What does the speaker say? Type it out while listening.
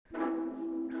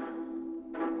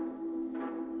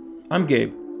I'm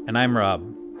Gabe. And I'm Rob.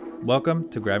 Welcome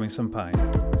to Grabbing Some Pine.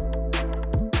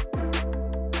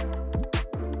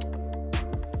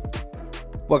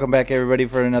 Welcome back, everybody,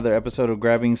 for another episode of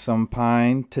Grabbing Some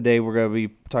Pine. Today, we're going to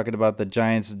be talking about the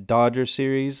Giants-Dodgers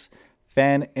series,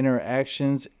 fan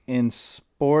interactions in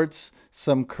sports,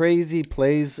 some crazy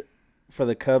plays for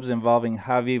the Cubs involving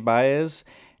Javi Baez,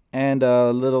 and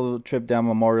a little trip down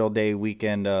Memorial Day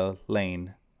weekend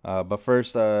lane. But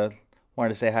first,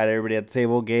 wanted to say hi to everybody at the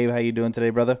table. Gabe, how you doing today,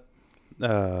 brother?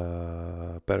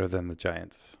 Better than the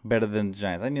Giants. Better than the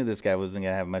Giants. I knew this guy wasn't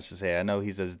gonna have much to say. I know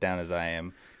he's as down as I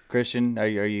am. Christian, how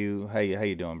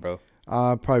you doing, bro?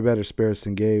 Probably better spirits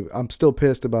than Gabe. I'm still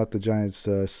pissed about the Giants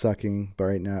sucking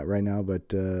right now.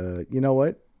 But you know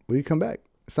what? We come back.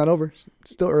 It's not over. It's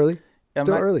still early.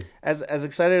 Early. As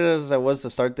excited as I was to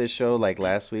start this show, like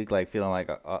last week, like feeling like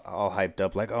all hyped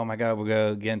up, like oh my god, we're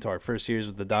gonna get into our first series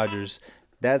with the Dodgers.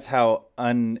 That's how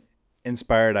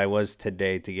uninspired I was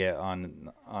today to get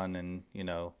on and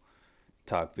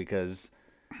talk, because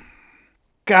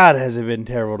God, has it been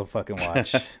terrible to fucking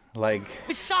watch. Like,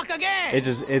 we suck again. It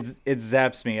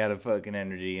zaps me out of fucking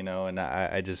energy, and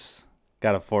I just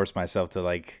gotta force myself to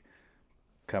like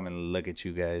come and look at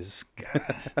you guys.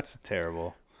 God, it's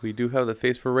terrible. We do have the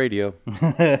face for radio.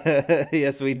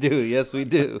 Yes, we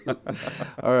do.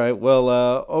 All right. Well,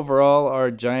 overall,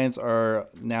 our Giants are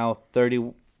now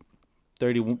 30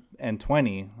 and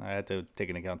 20. I had to take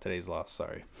into account today's loss.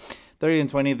 Sorry. 30 and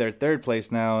 20. They're third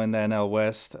place now in the NL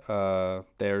West.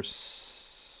 They're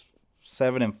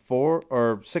 7 and 4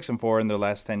 or 6 and 4 in their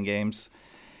last 10 games.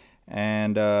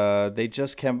 And they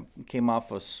just came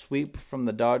off a sweep from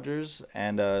the Dodgers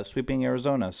and sweeping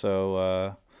Arizona.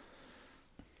 So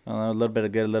a little bit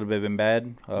of good, a little bit of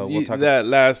bad. We'll talk that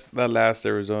last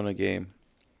Arizona game.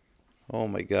 Oh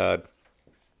my God.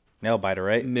 Nail biter,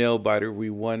 right? Nail biter.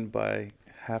 We won by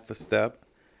half a step.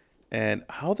 And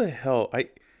how the hell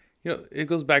it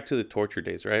goes back to the torture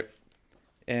days, right?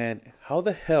 And how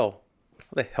the hell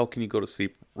can you go to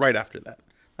sleep right after that?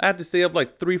 I had to stay up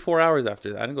like 3-4 hours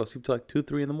after that. I didn't go to sleep till like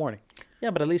 2-3 in the morning. Yeah,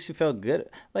 but at least you felt good.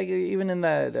 Like even in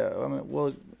that,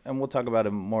 we'll talk about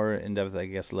it more in depth, I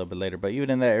guess, a little bit later. But even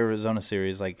in that Arizona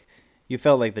series, like you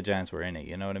felt like the Giants were in it.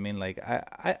 You know what I mean? Like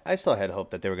I still had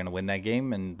hope that they were going to win that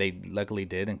game, and they luckily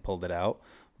did and pulled it out.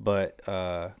 But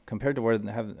compared to where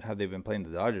have they been playing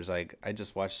the Dodgers, like I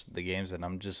just watched the games and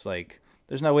I'm just like,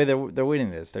 there's no way they're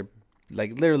winning this. They're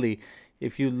like literally,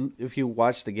 if you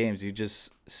watch the games, you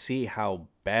just see how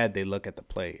bad they look at the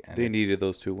plate. And they needed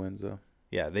those 2 wins though.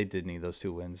 Yeah, they did need those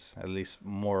 2 wins, at least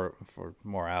more for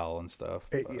morale and stuff.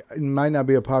 It might not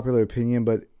be a popular opinion,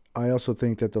 but I also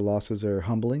think that the losses are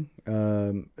humbling.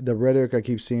 The rhetoric I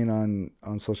keep seeing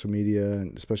on social media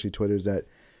and especially Twitter is that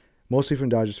mostly from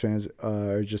Dodgers fans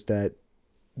are just that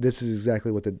this is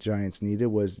exactly what the Giants needed.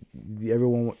 Was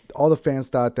all the fans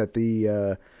thought that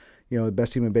the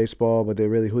best team in baseball, but they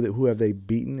really who have they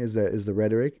beaten is the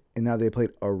rhetoric, and now they played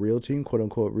a real team, quote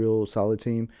unquote, real solid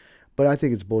team. But I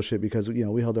think it's bullshit because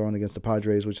we held our own against the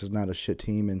Padres, which is not a shit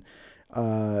team, and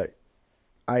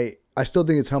I still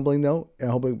think it's humbling though, and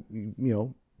I hope it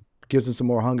gives them some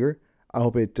more hunger. I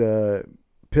hope it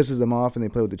pisses them off and they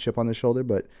play with the chip on their shoulder,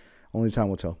 but only time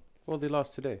will tell. Well, they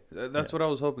lost today. That's what I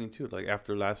was hoping too. Like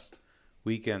after last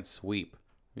weekend sweep,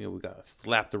 we got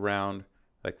slapped around.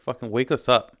 Like fucking wake us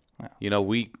up. Yeah. I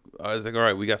was like, all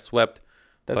right, we got swept,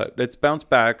 but let's bounce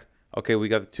back. Okay, we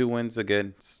got the 2 wins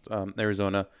against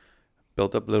Arizona.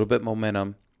 Built up a little bit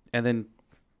momentum, and then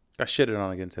got shitted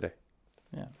on again today.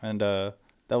 Yeah, and that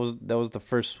was the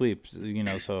first sweep.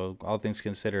 So all things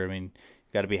considered, I mean,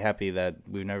 you got to be happy that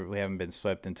we haven't been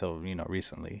swept until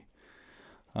recently.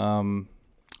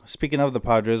 Speaking of the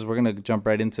Padres, we're gonna jump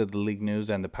right into the league news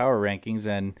and the power rankings.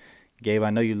 And Gabe, I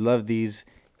know you love these.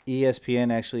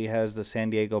 ESPN actually has the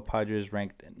San Diego Padres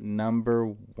ranked number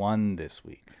 1 this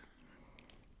week.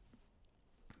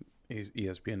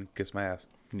 ESPN kiss my ass.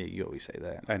 Yeah, you always say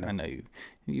that. I know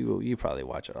you probably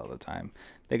watch it all the time.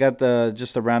 They got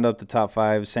just to round up the top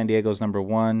 5. San Diego's number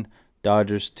 1,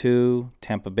 Dodgers 2,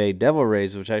 Tampa Bay Devil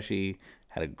Rays, which actually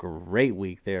had a great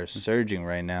week. They are surging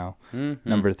right now. Mm-hmm.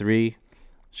 Number 3,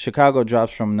 Chicago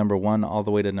drops from number 1 all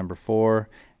the way to number 4,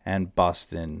 and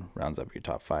Boston rounds up your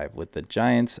top 5 with the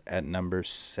Giants at number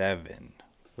 7.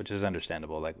 Which is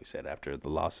understandable, like we said, after the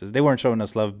losses. They weren't showing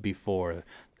us love before.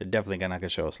 They're definitely not going to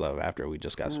show us love after we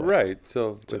just got swept. Right.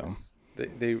 So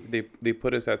they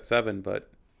put us at 7, but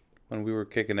when we were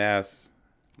kicking ass,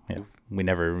 we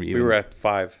never even... We were at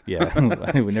 5.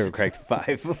 Yeah, we never cracked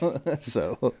 5.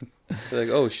 So... They're like,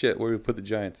 oh, shit, where do we put the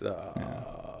Giants?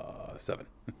 7.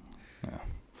 Yeah.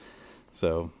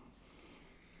 So,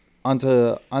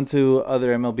 onto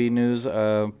other MLB news.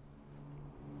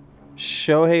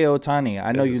 Shohei Otani.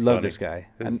 I know This you is love funny. this guy.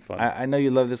 This is funny. I know you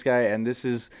love this guy, and this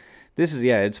is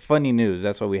yeah, it's funny news.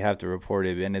 That's why we have to report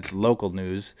it, and it's local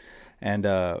news. And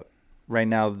right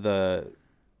now, the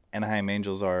Anaheim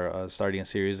Angels are starting a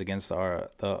series against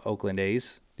the Oakland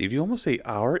A's. Did you almost say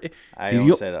our? I Did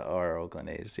almost said our Oakland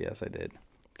A's. Yes, I did.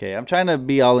 Okay, I'm trying to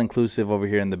be all inclusive over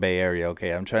here in the Bay Area.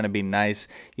 Okay, I'm trying to be nice.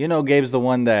 You know, Gabe's the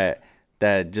one that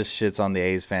just shits on the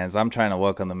A's fans. I'm trying to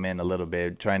welcome them in a little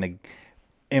bit, trying to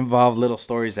involve little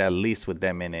stories at least with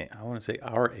them in it. I want to say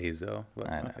our A's though. But,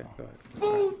 I know. Okay, go ahead.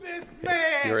 Boo this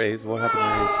man! Your A's. What happened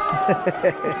to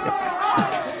your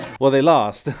A's? Well, they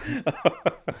lost,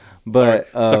 but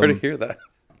Sorry to hear that.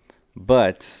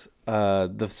 But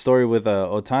the story with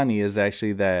Otani is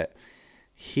actually that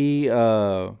he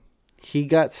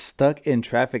got stuck in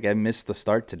traffic and missed the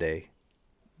start today,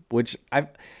 which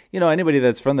anybody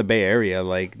that's from the Bay Area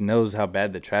like knows how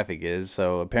bad the traffic is.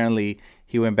 So apparently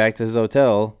he went back to his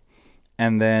hotel,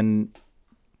 and then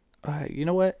you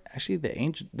know what? Actually, the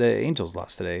Angels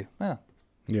lost today. Huh.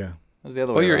 Yeah. It was the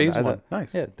other Oh, way your around. A's I won. thought-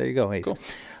 Nice. Yeah, there you go, A's. Cool.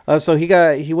 So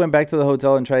he went back to the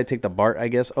hotel and tried to take the BART, I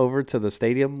guess, over to the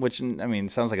stadium, which I mean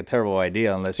sounds like a terrible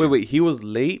idea unless Wait. He was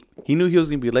late. He knew he was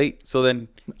gonna be late, so then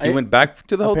he went back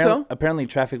to the hotel. Apparently,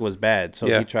 traffic was bad, so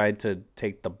Yeah. he tried to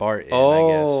take the BART in. Oh,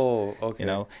 I guess. okay. You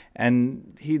know,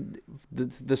 and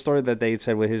the story that they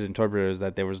said with his interpreter is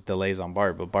that there was delays on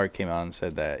BART, but BART came out and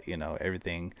said that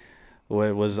everything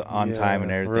was on time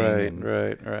and everything.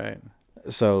 Right.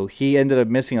 So he ended up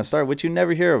missing a start, which you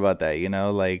never hear about that.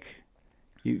 Like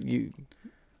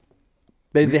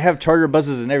they have charter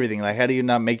buses and everything. Like, how do you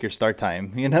not make your start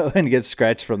time? And get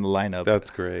scratched from the lineup.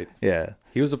 That's great. Yeah.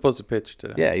 He was supposed to pitch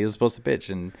today. Yeah, he was supposed to pitch,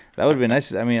 and that would have been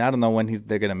nice. I mean, I don't know when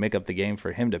they're going to make up the game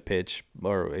for him to pitch,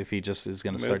 or if he just is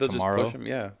going to Maybe start they'll tomorrow. Just push him.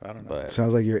 Yeah, I don't know. But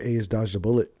Sounds like your A's dodged a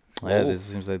bullet. yeah, this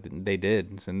seems like they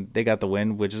did, and they got the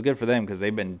win, which is good for them because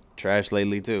they've been trash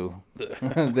lately too.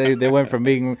 they went from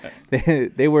being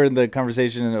they were in the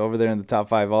conversation over there in the top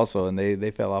 5 also, and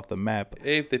they fell off the map.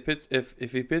 Hey, if they pitch,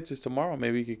 if he pitches tomorrow,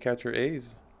 maybe you could catch your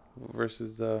A's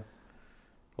versus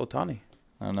Otani.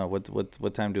 I don't know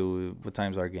what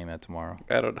time's our game at tomorrow?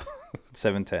 I don't know.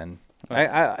 7:10.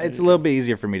 It's a little bit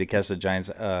easier for me to catch the Giants.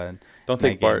 Don't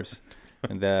take BART.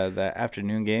 And the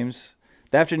afternoon games.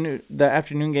 The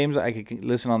afternoon games I could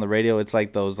listen on the radio. It's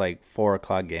like those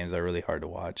 4:00 games are really hard to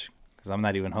watch because I'm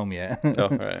not even home yet. Oh,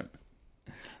 right.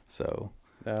 So.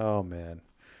 Oh man.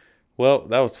 Well,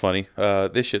 that was funny.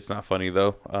 This shit's not funny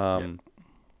though.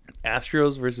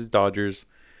 Astros versus Dodgers.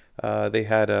 They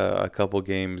had a couple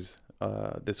games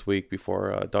this week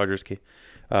before Dodgers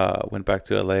went back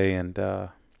to LA and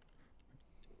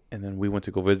then we went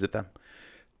to go visit them.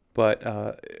 But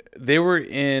they were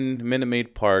in Minute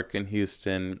Maid Park in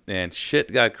Houston, and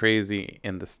shit got crazy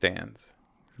in the stands.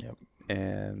 Yep.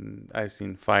 And I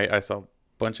saw a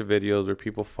bunch of videos where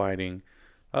people fighting.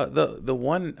 The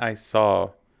one I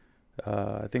saw,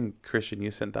 I think Christian,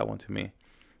 you sent that one to me.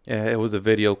 It was a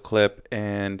video clip,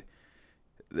 and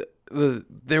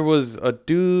there was a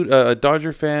dude, a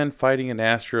Dodger fan fighting an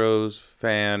Astros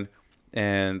fan,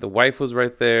 and the wife was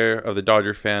right there of the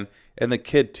Dodger fan. And the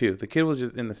kid, too. The kid was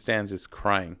just in the stands just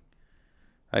crying.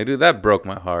 Like, dude, that broke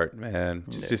my heart, man.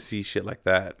 Just to see shit like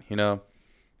that,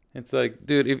 It's like,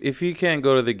 dude, if you can't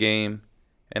go to the game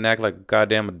and act like a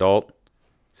goddamn adult,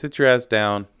 sit your ass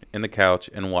down in the couch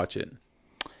and watch it.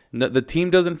 No, the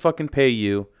team doesn't fucking pay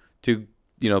you to,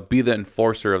 be the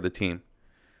enforcer of the team.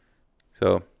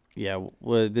 So... Yeah,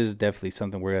 well, this is definitely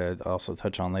something we're going to also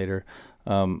touch on later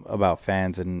about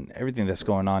fans and everything that's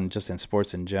going on just in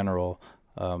sports in general.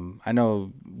 I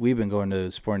know we've been going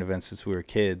to sporting events since we were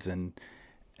kids, and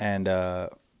I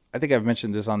think I've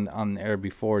mentioned this on air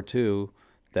before too,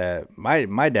 that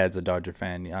my dad's a Dodger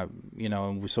fan,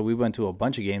 so we went to a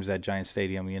bunch of games at Giant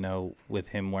Stadium, with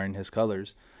him wearing his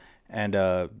colors, and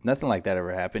nothing like that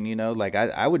ever happened, like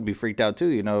I would be freaked out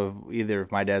too,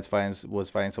 if my dad's was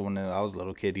fighting someone when I was a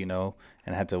little kid, and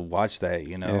had to watch that,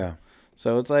 Yeah.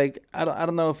 So it's like I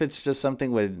don't know if it's just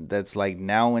something that's like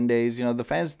nowadays, the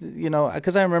fans,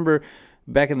 because I remember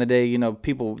back in the day,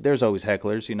 people, there's always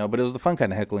hecklers, but it was the fun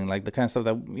kind of heckling, like the kind of stuff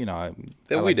that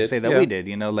I we like to did, say that yeah. we did,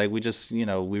 like we just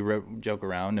we joke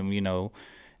around and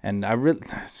and I really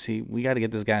see we got to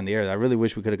get this guy in the air. I really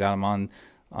wish we could have got him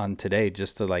on today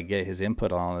just to like get his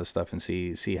input on all this stuff and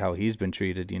see how he's been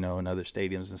treated, in other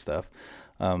stadiums and stuff.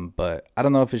 But I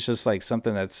don't know if it's just like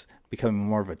something that's becoming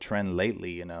more of a trend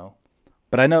lately,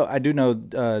 But I do know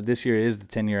this year is the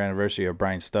 10-year anniversary of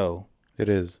Brian Stowe. It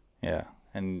is. Yeah,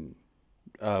 and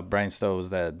Brian Stowe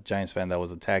was that Giants fan that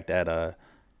was attacked at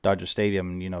Dodger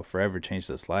Stadium and, forever changed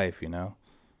his life,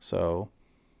 So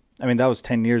I mean, that was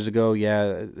 10 years ago.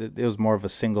 Yeah, it was more of a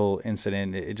single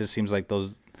incident. It just seems like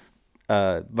those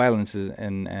violences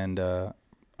and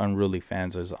unruly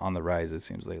fans is on the rise, it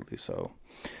seems lately. So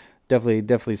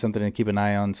definitely something to keep an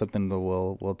eye on, something that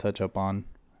we'll touch up on.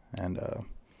 And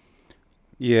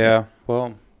yeah,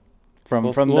 well,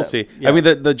 we'll see. Yeah. I mean,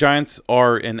 the Giants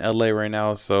are in LA right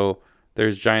now, so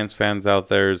there's Giants fans out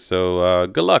there. So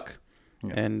good luck,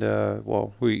 and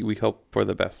well, we hope for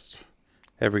the best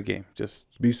every game. Just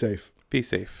be safe. Be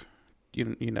safe.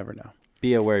 You never know.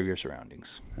 Be aware of your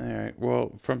surroundings. All right.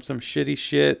 Well, from some shitty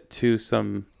shit to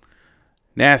some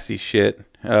nasty shit.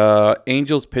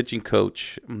 Angels pitching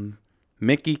coach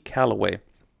Mickey Callaway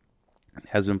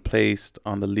has been placed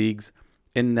on the league's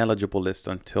ineligible list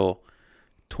until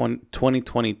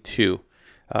 2022.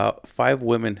 5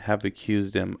 women have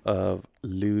accused him of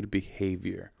lewd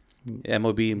behavior.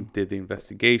 MLB did the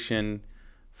investigation,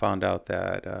 found out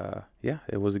that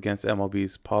it was against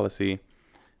MLB's policy.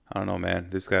 I don't know, man.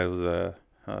 This guy was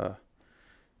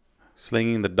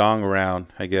slinging the dong around,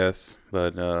 I guess.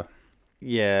 But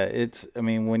yeah, it's. I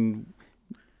mean, when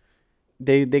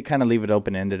they kind of leave it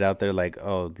open ended out there, like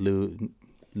lewd,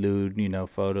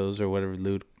 photos or whatever,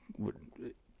 lewd,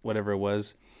 whatever it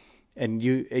was. And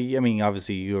I mean,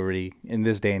 obviously, you already in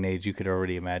this day and age, you could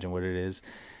already imagine what it is.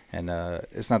 And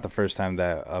it's not the first time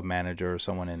that a manager or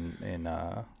someone in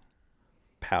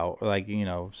power, like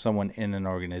someone in an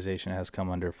organization has come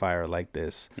under fire like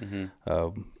this.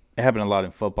 Mm-hmm. It happened a lot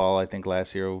in football. I think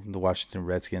last year the Washington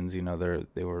Redskins,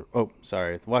 the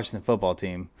Washington football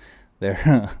team,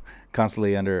 they're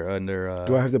constantly under.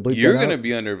 Do I have to bleep that out? You're gonna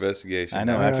be under investigation. I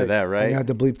know after that, right? I have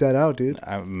to bleep that out, dude.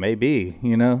 Maybe,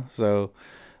 So,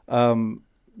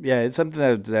 it's something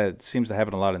that seems to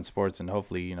happen a lot in sports, and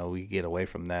hopefully, we get away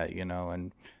from that,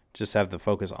 and just have the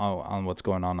focus on what's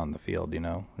going on the field. We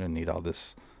don't need all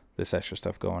this extra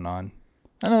stuff going on.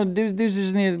 I know dudes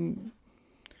just need.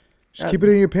 Just keep it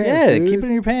in your pants. Yeah, dude. keep it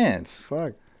in your pants.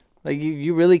 Fuck. Like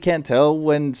you really can't tell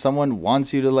when someone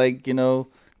wants you to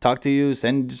talk to you,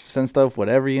 send stuff,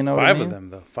 whatever. 5 what I mean? of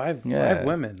them though. Five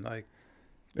women. Like,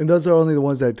 and those are only the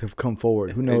ones that have come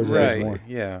forward. Who knows if there's more?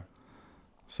 Yeah.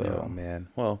 So man.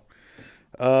 Well,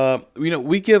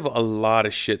 we give a lot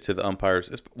of shit to the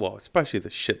umpires. Well, especially the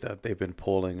shit that they've been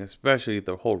pulling, especially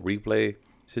the whole replay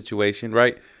situation,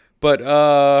 right? But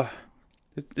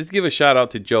let's give a shout out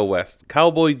to Joe West.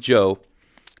 Cowboy Joe,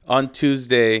 on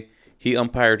Tuesday, he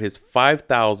umpired his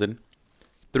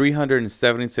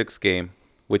 5,376 game,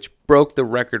 which broke the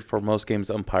record for most games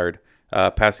umpired,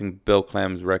 passing Bill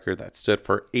Clem's record that stood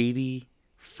for 80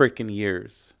 freaking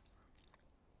years.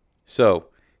 So,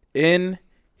 in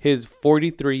his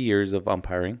 43 years of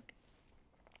umpiring,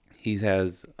 he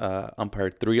has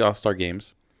umpired 3 All-Star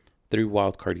games, 3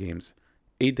 Wild Card games,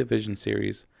 8 Division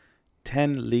Series,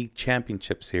 10 League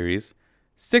Championship Series,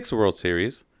 6 World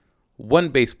Series, 1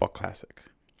 Baseball Classic.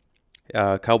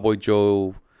 Cowboy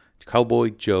Joe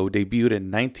debuted in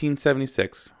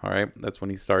 1976. All right, that's when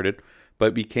he started,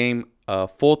 but became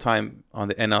full-time on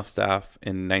the NL staff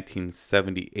in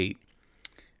 1978.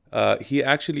 He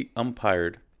actually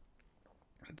umpired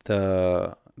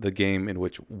the game in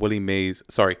which Willie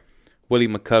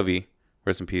McCovey,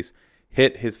 rest in peace,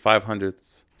 hit his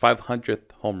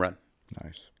 500th home run.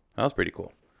 Nice. That was pretty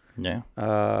cool. yeah,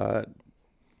 I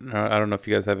don't know if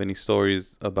you guys have any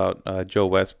stories about Joe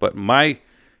West, but my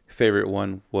favorite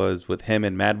one was with him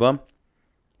and Mad Bum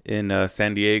in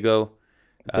San Diego.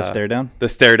 the stare down. The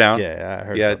stare down. Yeah, I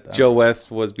heard. Yeah, about that. Joe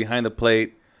West was behind the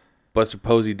plate. Buster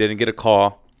Posey didn't get a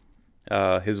call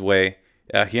his way.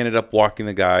 He ended up walking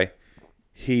the guy.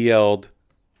 He yelled,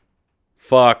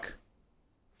 "Fuck,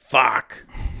 fuck,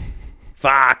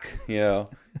 fuck," and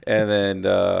then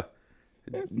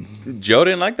Joe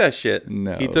didn't like that shit.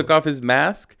 No. He took off his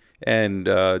mask, and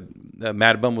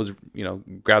Mad Bum was,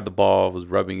 grabbed the ball, was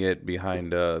rubbing it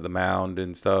behind the mound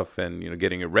and stuff, and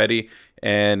getting it ready.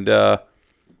 And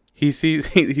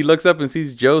he looks up and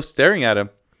sees Joe staring at him.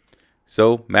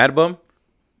 So Mad Bum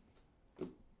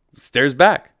stares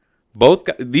back.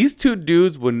 These 2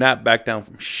 dudes would not back down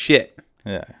from shit.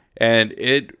 Yeah. And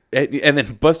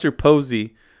then Buster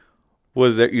Posey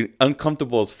was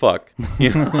uncomfortable as fuck.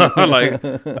 Like,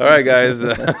 all right, guys,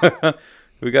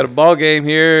 we got a ball game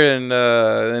here,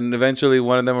 and eventually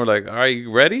one of them were like, "All right,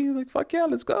 you ready?" He's like, "Fuck yeah,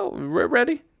 let's go. We're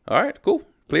ready. All right, cool.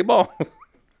 Play ball."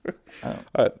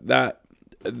 That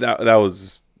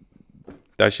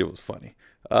shit was funny.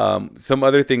 Some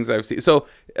other things I've seen. So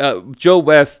Joe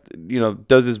West,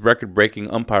 does his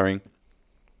record-breaking umpiring,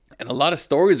 and a lot of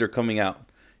stories are coming out.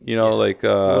 Like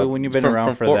when you've been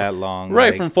around for that long,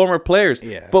 right? like, From former players.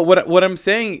 Yeah. But what I'm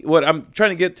saying, what I'm trying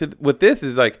to get to with this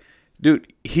is like,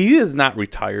 dude, he is not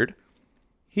retired.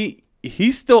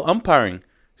 He's still umpiring.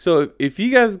 So if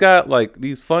you guys got like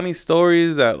these funny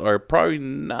stories that are probably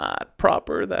not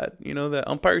proper that, you know, that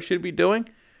umpire should be doing,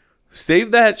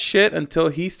 save that shit until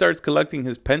he starts collecting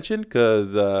his pension,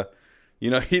 because you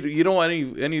know, you don't want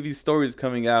any of these stories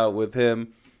coming out with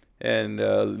him, and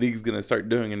league's gonna start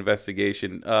doing an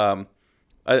investigation. I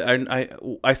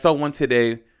saw one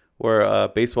today where a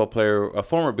baseball player, a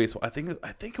former baseball, I think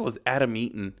it was Adam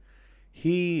Eaton,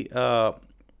 he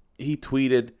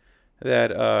tweeted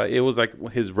that it was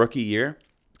like his rookie year,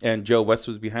 and Joe West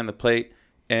was behind the plate,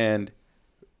 and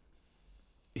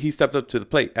he stepped up to the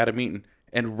plate, Adam Eaton,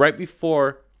 and right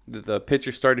before the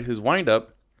pitcher started his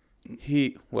windup,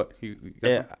 you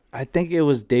I think it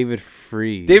was David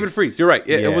Freese. David Freese, you're right.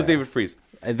 It was David Freese.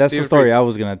 That's David the story Freese. I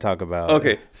was gonna talk about.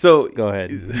 Okay, so go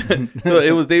ahead. So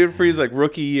it was David Freese, like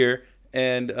rookie year,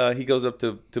 and he goes up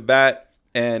to bat,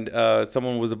 and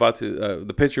someone was about to,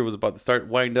 the pitcher was about to start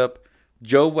wind up.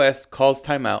 Joe West calls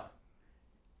timeout,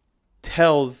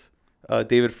 tells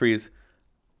David Freese,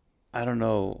 I don't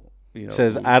know,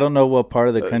 says, I don't know what part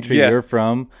of the country yeah. you're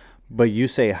from, but you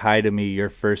say hi to me your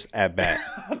first at bat.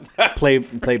 play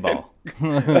ball.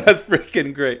 That's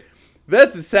freaking great.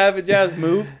 That's a savage ass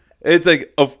move. It's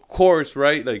like, of course,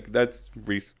 right? Like, that's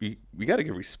we got to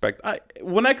give respect.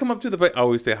 When I come up to the plate, I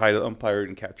always say hi to the umpire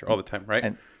and catcher all the time, right?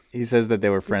 And he says that they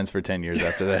were friends for 10 years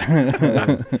after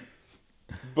that.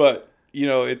 But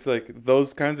it's like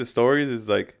those kinds of stories is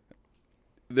like,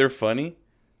 they're funny,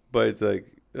 but it's like,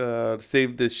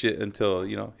 save this shit until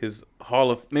his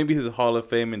Hall of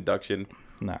Fame induction,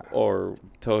 or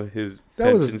till his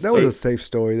that was a safe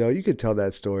story though. You could tell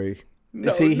that story.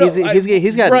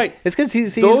 He's got right. It's because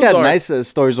he's got nice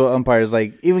stories with umpires.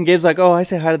 Like even Gabe's like, oh, I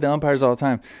say hi to the umpires all the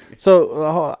time.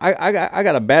 So I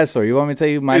got a bad story. You want me to tell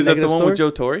you my Is that the one story? with Joe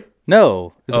Torre?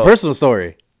 No, it's a personal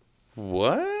story.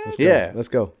 What? Let's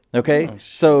go. Okay,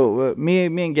 so me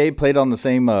and Gabe played on the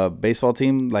same baseball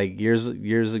team like years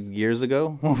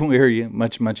ago when we were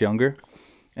much younger,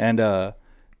 and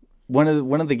one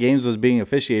of the games was being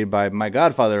officiated by my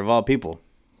godfather of all people.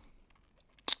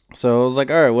 So I was like,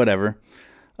 all right, whatever.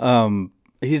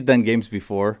 He's done games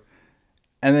before,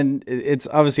 and then it's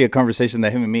obviously a conversation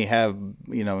that him and me have,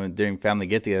 during family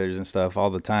get-togethers and stuff all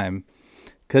the time.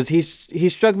 Because he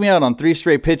struck me out on 3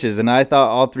 straight pitches, and I thought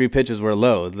all 3 pitches were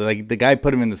low. Like, the guy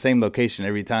put him in the same location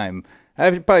every time.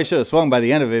 I probably should have swung by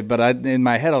the end of it, but in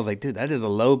my head, I was like, dude, that is a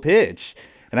low pitch.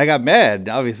 And I got mad,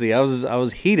 obviously. I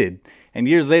was heated. And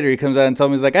years later, he comes out and tells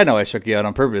me, he's like, I know I struck you out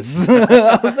on purpose.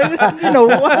 I was like, you know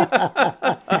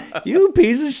what? You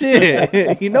piece of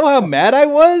shit. You know how mad I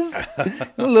was?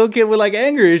 A little kid with, like,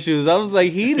 anger issues. I was,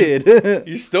 like, heated.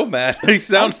 You're still mad. You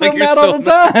sound I'm like you're mad still all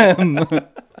the time.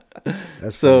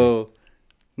 That's so,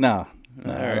 no.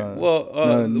 All right. Well,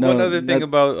 one other thing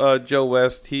about Joe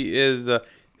West, he is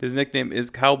his nickname is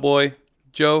Cowboy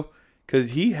Joe,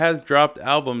 because he has dropped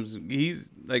albums.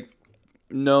 He's like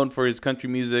known for his country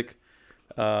music.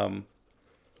 I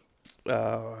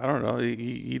don't know.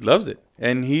 He loves it,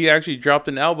 and he actually dropped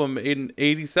an album in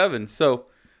 '87, so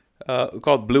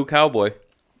called Blue Cowboy.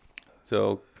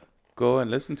 So go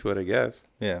and listen to it, I guess.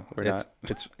 Yeah, or not.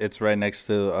 It's right next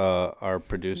to our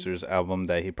producer's album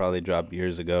that he probably dropped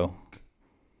years ago.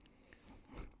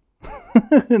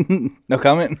 No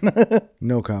comment.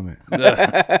 No comment.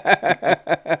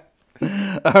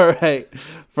 All right,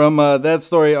 from that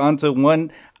story onto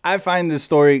one. I find this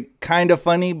story kind of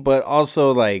funny, but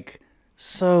also like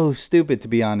so stupid, to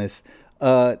be honest.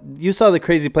 You saw the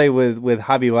crazy play with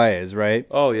Javi Baez, right?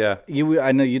 Oh yeah.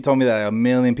 I know you told me that a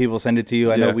million people send it to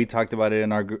you. I know Yeah. we talked about it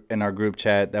in our group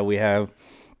chat that we have,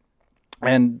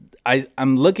 and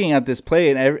I'm looking at this play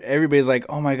and everybody's like,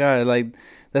 oh my god, like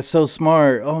that's so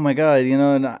smart. Oh my god,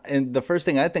 and the first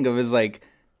thing I think of is like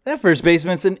that first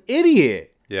baseman's an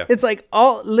idiot. Yeah. It's like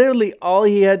literally all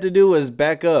he had to do was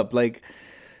back up. Like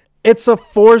it's a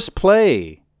forced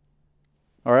play.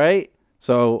 All right.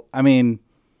 So I mean,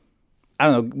 I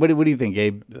don't know. What do you think,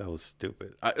 Gabe? That was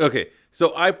stupid. Okay,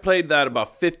 so I played that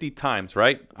about 50 times,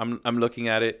 right? I'm looking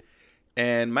at it,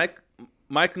 and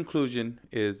my conclusion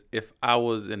is, if I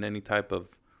was in any type of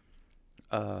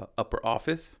upper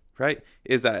office, right,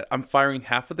 is that I'm firing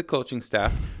half of the coaching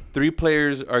staff. 3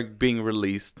 players are being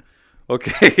released.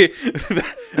 Okay,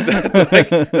 that's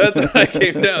what I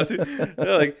came down to.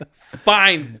 They're like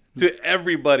fines to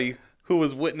everybody who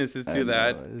was witnesses to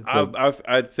that.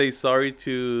 I'd say sorry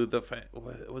to the fan.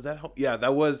 Was that home? Yeah,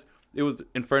 it was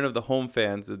in front of the home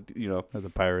fans, Of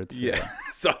the Pirates. Yeah.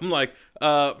 So I'm like,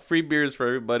 free beers for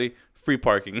everybody, free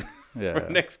parking Yeah. for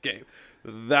next game.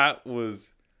 That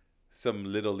was some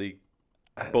little league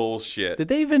bullshit. Did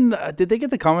they even did they get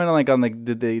the comment on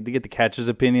did they get the catcher's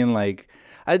opinion? Like,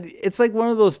 it's like one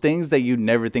of those things that you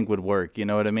never think would work. You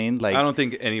know what I mean? Like, I don't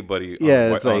think anybody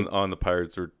on the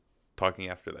Pirates were talking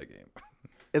after that game.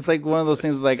 It's like one of those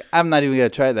things like, I'm not even going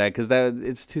to try that because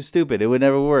it's too stupid. It would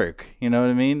never work. You know what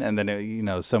I mean? And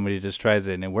then, somebody just tries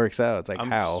it and it works out. It's like,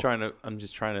 how? I'm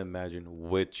just trying to imagine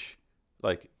which,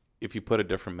 like, if you put a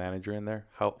different manager in there,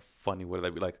 how funny would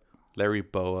that be? Like, Larry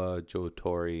Boa, Joe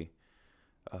Torre.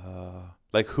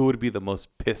 Like, who would be the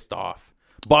most pissed off?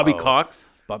 Bobby Cox?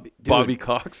 Bobby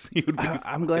Cox.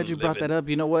 I'm glad you brought that up.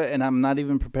 You know what? And I'm not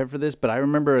even prepared for this, but I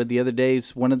remember the other day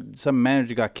some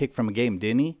manager got kicked from a game,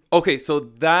 didn't he? Okay, so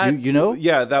that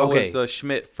yeah, that okay. was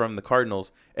Schmidt from the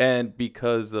Cardinals, and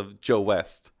because of Joe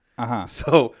West. Uh-huh.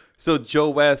 So Joe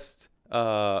West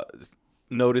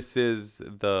notices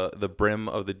the brim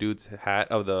of the dude's hat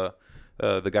of the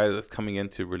guy that's coming in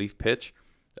to relief pitch.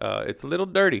 It's a little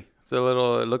dirty. It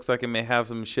looks like it may have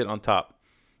some shit on top,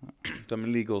 some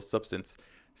illegal substance.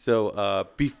 So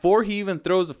before he even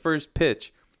throws the first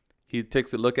pitch, he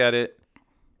takes a look at it,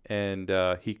 and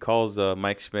he calls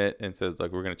Mike Schmidt and says,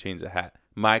 like, we're going to change the hat.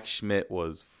 Mike Schmidt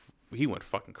he went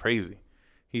fucking crazy.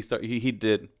 He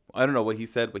did, I don't know what he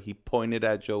said, but he pointed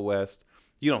at Joe West.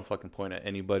 You don't fucking point at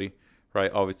anybody, right?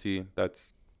 Obviously,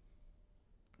 that's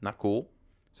not cool.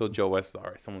 So Joe West, all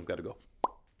right, someone's got to go.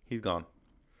 He's gone,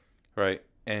 right?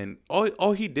 And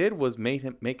all he did was make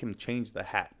him change the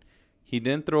hat. He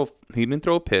didn't throw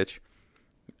a pitch,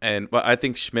 but I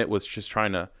think Schmidt was just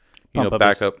trying to,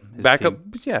 back up.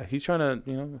 Yeah, he's trying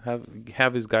to,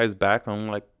 have his guys back on,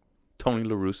 like Tony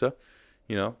La Russa,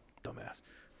 dumbass.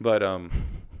 But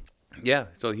yeah,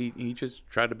 so he just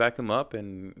tried to back him up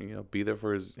and be there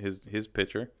for his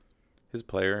pitcher, his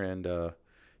player, and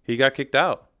he got kicked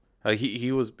out.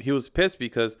 He was pissed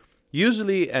because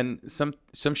usually, and some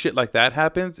shit like that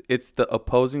happens, it's the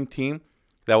opposing team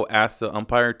that will ask the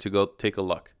umpire to go take a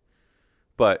look.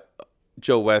 But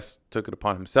Joe West took it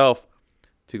upon himself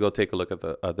to go take a look at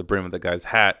the brim of the guy's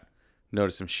hat,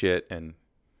 notice some shit, and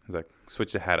was like,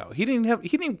 switch the hat out. He didn't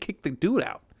even kick the dude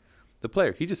out, the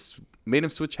player. He just made him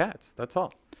switch hats. That's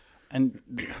all. And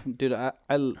dude,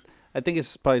 I think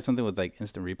it's probably something with like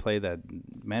instant replay that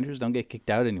managers don't get kicked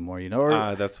out anymore,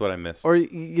 Or that's what I missed. Or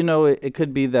it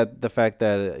could be that the fact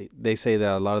that they say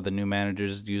that a lot of the new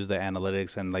managers use the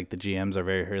analytics and like the GMs are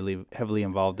very heavily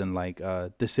involved in like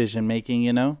decision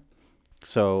making,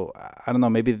 So I don't know.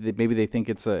 Maybe they think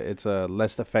it's a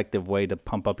less effective way to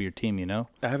pump up your team,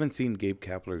 I haven't seen Gabe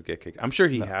Kapler get kicked. I'm sure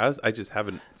he has. I just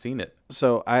haven't seen it.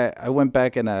 So I went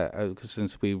back and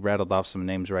since we rattled off some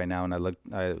names right now, and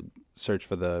I searched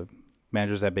for the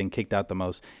managers that have been kicked out the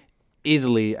most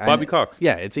easily. Bobby Cox.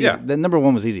 Yeah, it's easy. Yeah. The number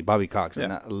one was easy, Bobby Cox. Yeah.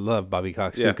 And I love Bobby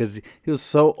Cox too because he was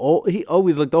so old. He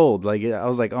always looked old. Like I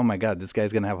was like, oh my God, this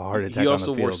guy's gonna have a heart attack. He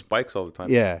also on the field. wore spikes all the time.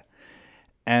 Yeah.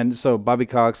 And so Bobby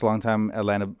Cox, longtime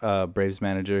Atlanta Braves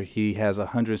manager, he has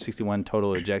 161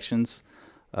 total ejections.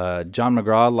 John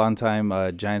McGraw,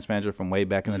 longtime Giants manager from way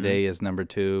back in the day, is number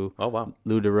 2. Oh, wow.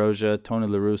 Lou DeRosa, Tony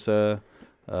La Russa,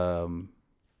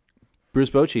 Bruce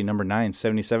Bochy, number 9,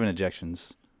 77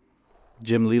 ejections.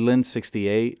 Jim Leland,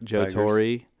 68. Joe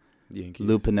Torre. Yankees.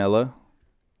 Lou Piniella.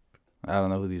 I don't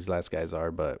know who these last guys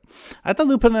are, but I thought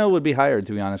Lou Piniella would be higher,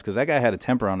 to be honest, because that guy had a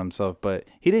temper on himself, but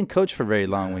he didn't coach for very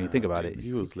long when you think about it.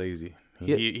 He was lazy.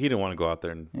 He didn't want to go out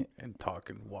there and talk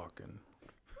and walk.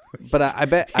 But I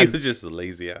bet he was just a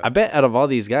lazy ass. I bet out of all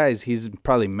these guys, he's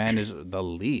probably managed the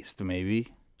least, maybe.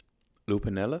 Lou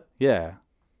Piniella? Yeah.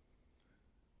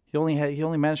 He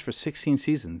only managed for 16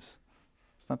 seasons.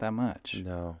 It's not that much.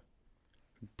 No.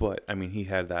 But I mean, he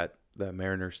had that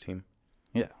Mariners team.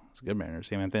 Yeah, it's a good Mariners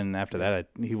team. And then after that,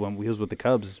 he was with the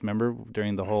Cubs. Remember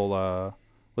during the whole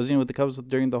wasn't he with the Cubs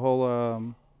during the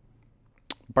whole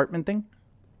Bartman thing?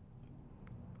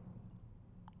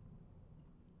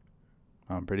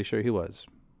 I'm pretty sure he was.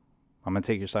 I'm gonna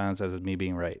take your silence as me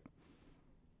being right.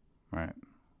 All right,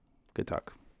 good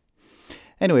talk.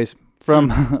 Anyways,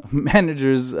 from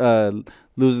managers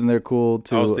losing their cool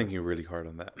to, I was thinking really hard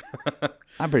on that.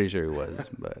 I'm pretty sure he was,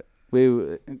 but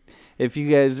if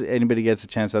anybody gets a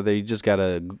chance out there, you just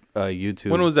gotta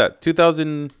YouTube. When was that?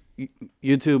 2000.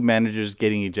 YouTube managers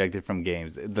getting ejected from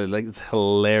games. It's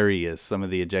hilarious. Some of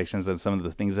the ejections and some of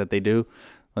the things that they do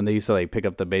when they used to like pick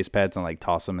up the base pads and like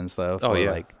toss them and stuff. Oh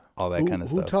yeah, like all that kind of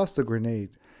stuff. Who tossed the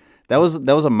grenade? That was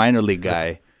a minor league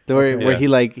guy. Where he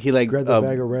grabbed the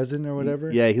bag of resin or whatever.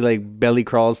 Yeah, he like belly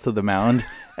crawls to the mound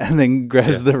and then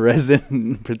grabs the resin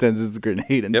and pretends it's a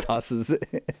grenade and tosses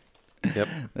it. Yep,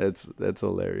 that's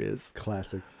hilarious.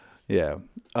 Classic. Yeah.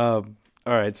 All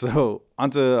right. So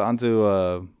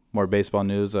onto more baseball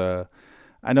news.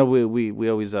 I know we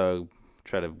always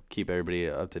try to keep everybody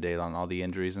up to date on all the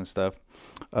injuries and stuff.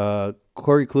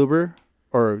 Corey Kluber,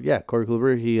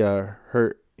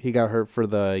 he got hurt for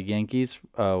the Yankees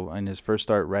in his first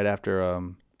start right after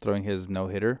throwing his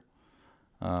no-hitter.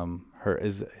 Hurt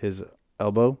his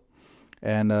elbow.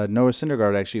 And Noah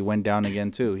Syndergaard actually went down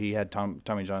again too. He had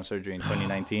Tommy John surgery in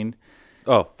 2019.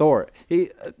 Oh, Thor.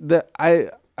 I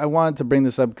wanted to bring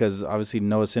this up because obviously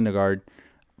Noah Syndergaard.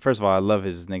 First of all, I love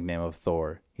his nickname of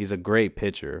Thor. He's a great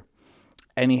pitcher,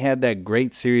 and he had that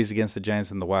great series against the Giants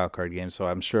in the wild card game. So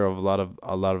I'm sure a lot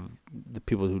of the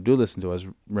people who do listen to us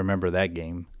remember that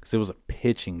game because it was a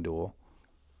pitching duel.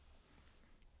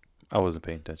 I wasn't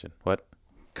paying attention. What?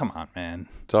 Come on, man.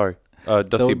 Sorry.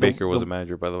 Dusty Baker was a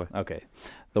manager, by the way. Okay.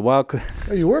 The wild card.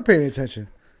 Oh, you were paying attention.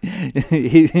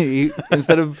 he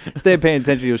instead of paying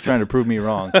attention, he was trying to prove me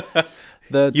wrong.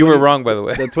 You were wrong, by the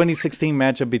way. The 2016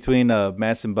 matchup between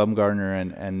Madison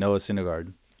Bumgarner and Noah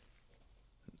Syndergaard.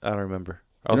 I don't remember.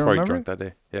 I was probably drunk that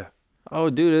day. Yeah. Oh,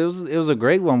 dude, it was a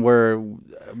great one where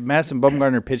Madison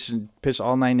Bumgarner pitched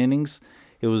all 9 innings.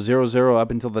 It was 0-0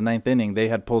 up until the 9th inning. They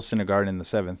had pulled Syndergaard in the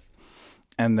 7th,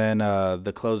 and then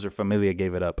the closer Familia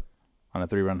gave it up on a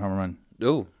 3-run home run.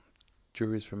 Oh,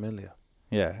 Juris Familia.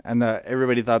 Yeah, and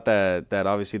everybody thought that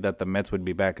obviously that the Mets would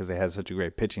be back because they had such a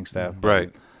great pitching staff.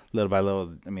 Right. Little by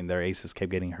little, I mean, their aces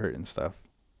kept getting hurt and stuff.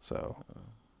 So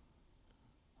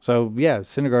yeah,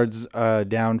 Syndergaard's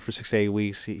down for 6 to 8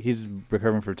 weeks. He's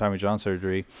recovering from Tommy John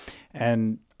surgery.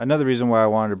 And another reason why I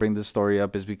wanted to bring this story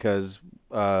up is because,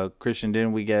 Christian,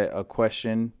 didn't we get a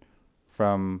question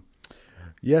from...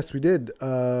 Yes, we did.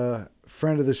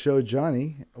 Friend of the show,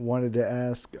 Johnny, wanted to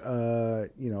ask, in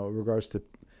regards to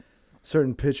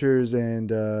certain pitchers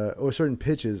or certain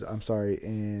pitches,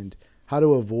 and how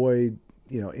to avoid,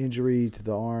 injury to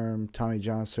the arm, Tommy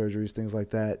John surgeries, things like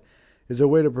that. Is there a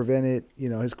way to prevent it?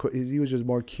 He was just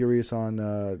more curious on,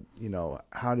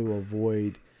 how to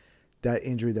avoid that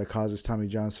injury that causes Tommy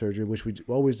John surgery, which we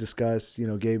always discuss.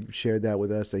 Gabe shared that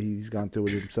with us that he's gone through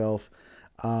it himself.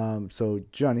 So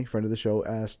Johnny, friend of the show,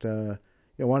 asked, why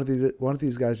don't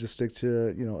these guys just stick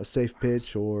to, a safe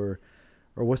pitch or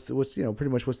what's pretty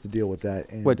much what's the deal with that?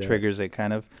 And, what triggers it,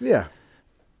 kind of? Yeah.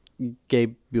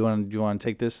 Gabe, you want to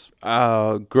take this?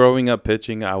 Growing up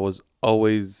pitching, I was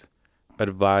always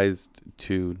advised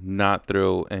to not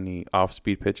throw any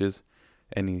off-speed pitches,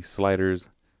 any sliders,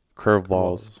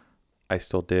 curveballs. I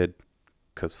still did,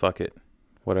 because fuck it,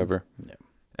 whatever.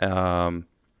 Yeah.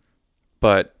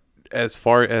 But as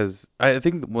far as, I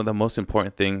think the most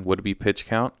important thing would be pitch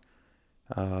count.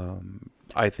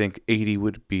 I think 80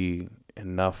 would be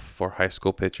enough for high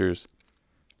school pitchers,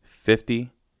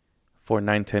 50 for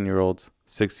 9-10-year-olds,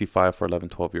 65 for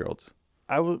 11-12-year-olds.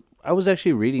 I was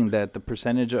actually reading that the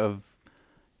percentage of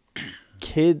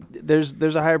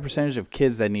there's a higher percentage of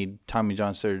kids that need Tommy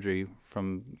John surgery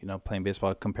from playing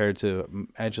baseball compared to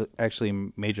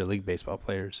actually Major League Baseball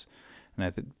players, and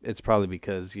I think it's probably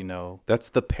because that's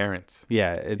the parents.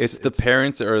 Yeah, it's the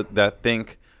parents that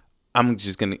think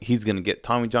he's gonna get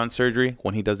Tommy John surgery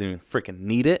when he doesn't even freaking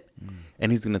need it,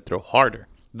 and he's gonna throw harder.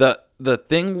 The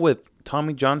thing with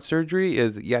Tommy John surgery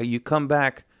is, you come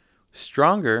back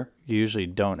stronger. You usually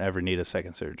don't ever need a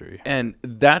second surgery. And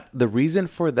the reason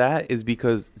for that is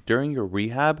because during your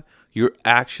rehab, you're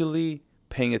actually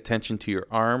paying attention to your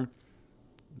arm.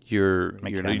 You're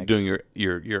doing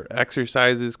your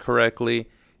exercises correctly,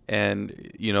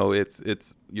 and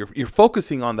you're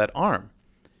focusing on that arm.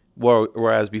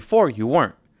 Whereas before you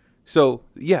weren't. So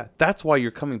yeah, that's why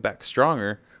you're coming back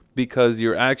stronger, because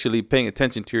you're actually paying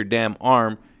attention to your damn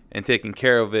arm and taking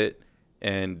care of it,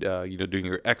 and doing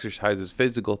your exercises,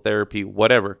 physical therapy,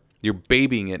 whatever. You're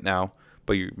babying it now,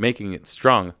 but you're making it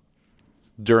strong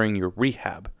during your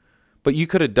rehab. But you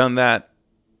could have done that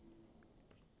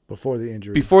before the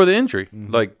injury.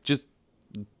 Mm-hmm. Like, just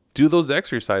do those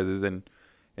exercises and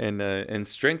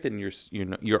strengthen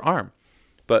your arm.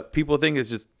 But people think it's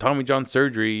just Tommy John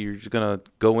surgery. You're just gonna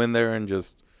go in there and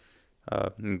just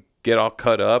get all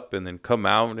cut up and then come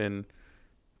out and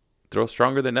throw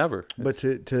stronger than ever. But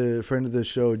to friend of the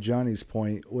show Johnny's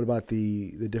point, what about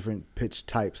the different pitch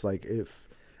types? Like,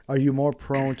 are you more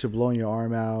prone to blowing your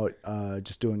arm out,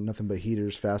 just doing nothing but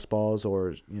heaters, fastballs,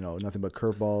 or nothing but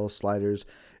curveballs, sliders?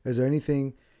 Is there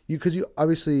anything because you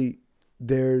obviously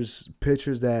there's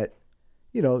pitchers that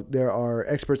there are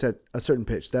experts at a certain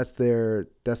pitch. That's their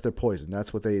poison.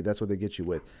 That's what they get you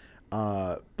with.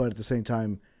 But at the same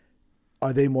time,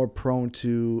 are they more prone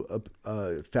to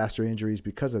faster injuries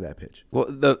because of that pitch? Well,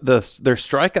 their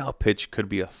strikeout pitch could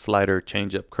be a slider,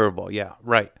 changeup, curveball. Yeah,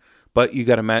 right. But you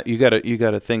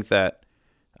gotta think that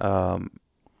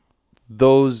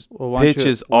those why don't you-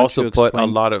 pitches why don't also you put a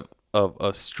explain- lot of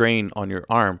a strain on your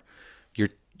arm.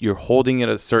 You're holding it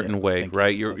a certain way, thank you.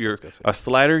 right? That's what I You're was gonna say. a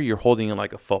slider. You're holding it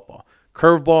like a football.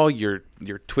 Curveball,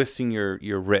 you're twisting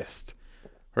your wrist,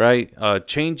 right?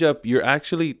 Changeup, you're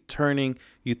actually turning.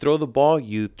 You throw the ball,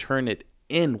 you turn it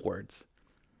inwards,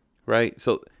 right?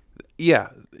 So, yeah,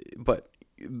 but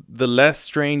the less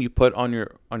strain you put on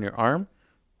your arm,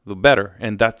 the better,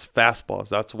 and that's fastballs.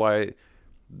 That's why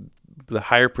the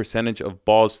higher percentage of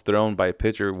balls thrown by a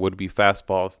pitcher would be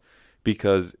fastballs,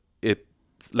 because it's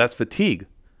less fatigue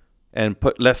and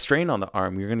put less strain on the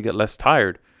arm. You're gonna get less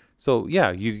tired. So yeah,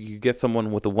 you get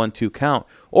someone with a 1-2 count,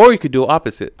 or you could do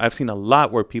opposite. I've seen a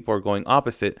lot where people are going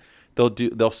opposite.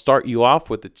 They'll start you off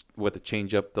with the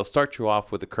changeup. They'll start you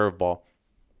off with a curveball,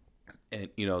 and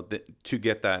to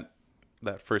get that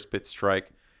first pitch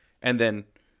strike, and then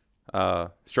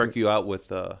strike you out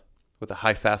with a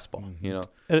high fastball.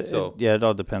 It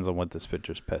all depends on what this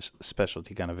pitcher's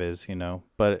specialty kind of is,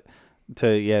 But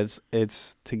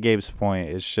it's to Gabe's point,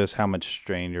 it's just how much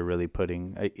strain you're really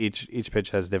putting. Each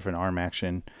pitch has different arm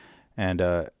action, and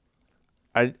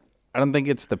I don't think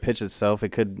it's the pitch itself. It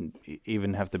could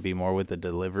even have to be more with the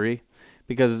delivery,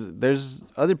 because there's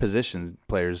other position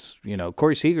players.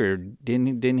 Corey Seager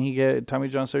didn't he get Tommy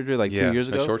John surgery 2 years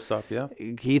ago? A shortstop, yeah.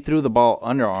 He threw the ball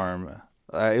underarm.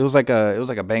 It was like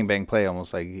a bang bang play,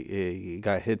 almost like he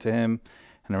got hit to him,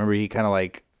 and I remember he kind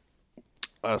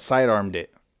of sidearmed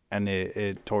it, and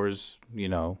it tore his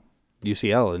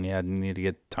UCL, and you need to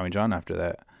get Tommy John after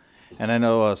that. And I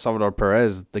know Salvador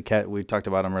Perez, the cat, we talked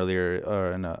about him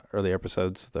earlier in early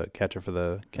episodes, the catcher for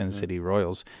the Kansas City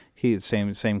Royals. He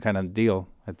same kind of deal.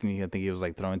 I think he was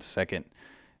throwing to second,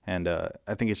 and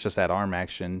I think it's just that arm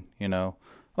action,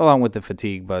 along with the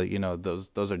fatigue. But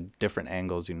those are different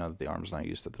angles, that the arm's not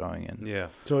used to throwing in. Yeah.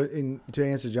 So to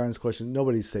answer John's question,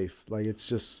 nobody's safe. It's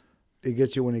just it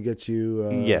gets you when it gets you.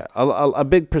 Yeah, a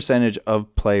big percentage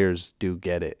of players do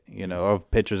get it, of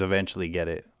pitchers eventually get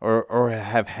it, or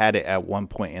have had it at one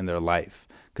point in their life.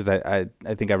 Because I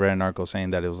think I read an article saying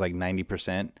that it was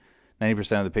 90%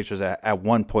 of the pitchers at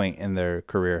one point in their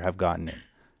career have gotten it,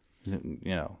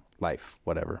 life,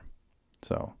 whatever.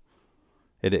 So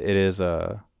it is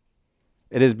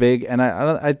big, and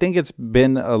I think it's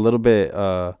been a little bit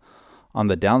on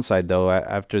the downside, though,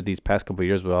 after these past couple of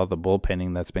years with all the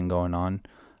bullpenning that's been going on.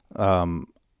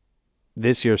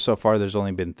 This year so far, there's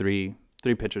only been three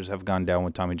pitchers have gone down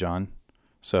with Tommy John.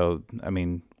 So, I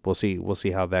mean, we'll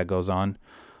see how that goes on.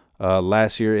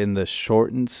 Last year in the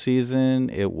shortened season,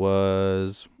 it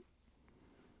was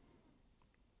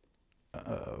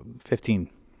 15.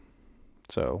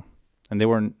 So, and they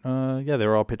weren't, they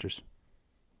were all pitchers.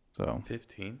 So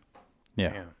 15. Yeah.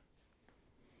 Damn.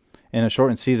 In a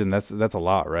shortened season, that's a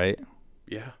lot, right?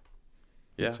 Yeah,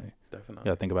 definitely.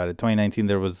 Yeah, think about it. 2019,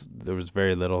 there was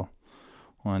very little.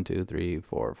 1, 2, 3,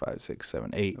 4, 5, 6,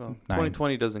 7, 8, Well, 9.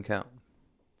 2020 doesn't count.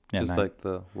 Yeah, Just 9. like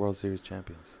the World Series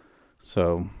champions,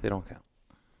 So they don't count.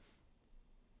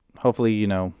 hopefully,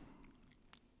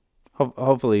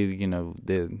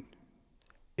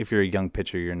 if you're a young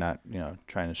pitcher, you're not,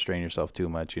 trying to strain yourself too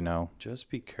much, Just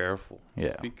be careful. Yeah.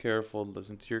 Just be careful.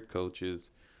 Listen to your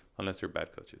coaches, unless they're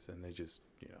bad coaches and they just,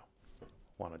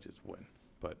 want to just win.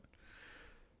 But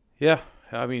yeah,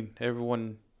 I mean,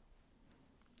 everyone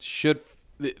should.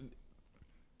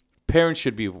 Parents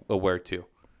should be aware too.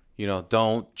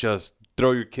 Don't just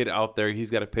throw your kid out there.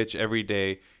 He's got to pitch every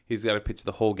day. He's got to pitch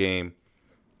the whole game.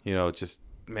 Just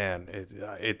man,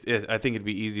 I think it'd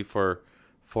be easy for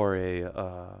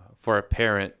a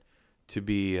parent to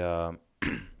be what I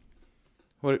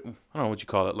don't know what you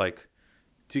call it,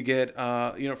 to get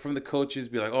from the coaches,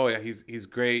 be like, oh yeah, he's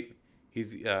great.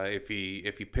 He's if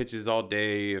he pitches all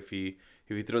day, if he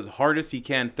throws the hardest he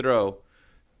can throw,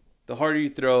 the harder you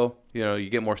throw, you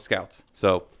get more scouts.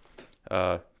 So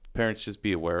parents, just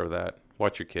be aware of that.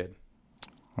 Watch your kid.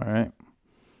 All right,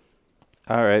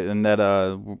 and that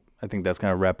I think that's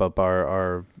gonna wrap up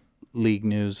our league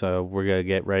news. We're gonna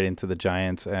get right into the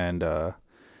Giants, and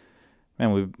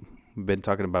man, we've been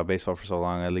talking about baseball for so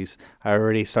long. At least I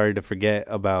already started to forget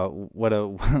about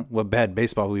what bad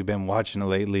baseball we've been watching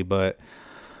lately. But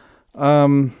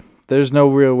there's no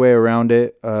real way around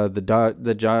it.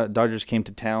 The Dodgers came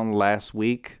to town last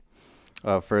week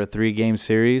for a 3-game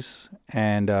series,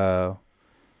 and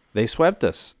they swept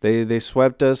us. They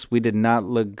swept us. We did not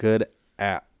look good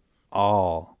at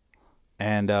all,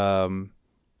 and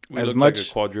We as look much like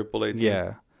a quadruple A team.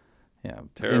 yeah.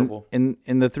 Terrible. In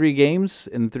the 3 games,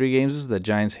 the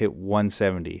Giants hit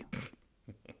 170.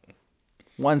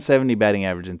 170 batting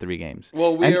average in 3 games.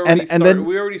 Well, we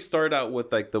already start out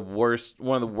with one of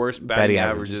the worst batting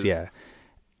averages. Yeah.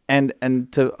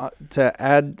 And to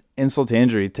add insult to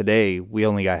injury, today we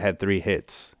only had 3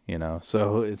 hits.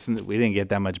 So we didn't get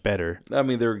that much better. I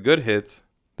mean, they're good hits.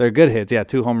 They're good hits, yeah.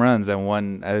 2 home runs and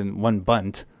one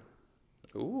bunt.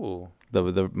 Ooh, the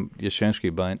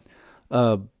Yastrzemski bunt.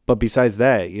 But besides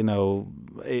that,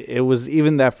 it was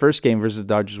even that first game versus the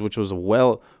Dodgers, which was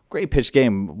a great pitch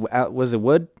game. Was it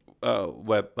Wood?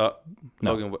 Webb. No.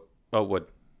 Logan. Wood.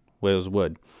 Well, it was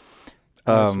Wood.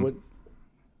 Alex Wood?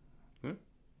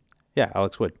 Yeah,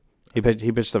 Alex Wood. He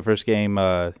pitched the first game.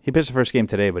 He pitched the first game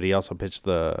today, but he also pitched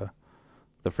the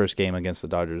first game against the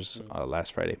Dodgers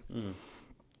last Friday.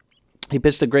 He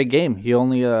pitched a great game. He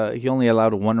only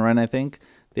allowed 1 run, I think.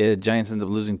 The Giants ended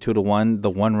up losing 2-1. The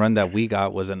 1 run that we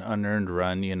got was an unearned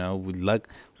run.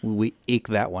 We eked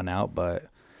that one out, but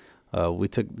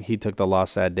he took the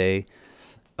loss that day.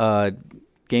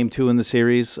 Game 2 in the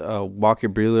series, Walker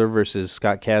Buehler versus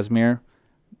Scott Kazmir.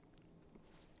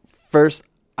 First,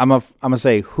 I'm gonna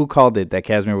say who called it that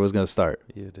Kazmir was gonna start.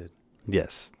 You did.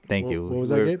 Yes, thank you. What was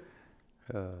that, Gabe?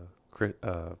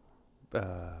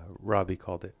 Robbie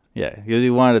called it. Yeah, he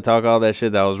wanted to talk all that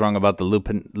shit that I was wrong about the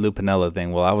Lupinella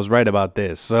thing. Well, I was right about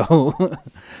this. So,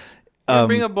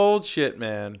 bring up bold shit,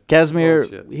 man.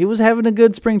 Kazmir, he was having a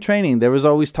good spring training. There was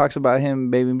always talks about him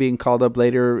maybe being called up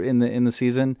later in the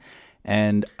season,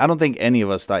 and I don't think any of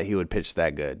us thought he would pitch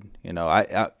that good.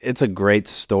 It's a great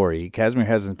story. Kazmir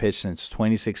hasn't pitched since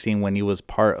 2016 when he was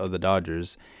part of the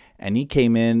Dodgers, and he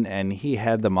came in and he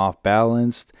had them off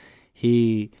balanced.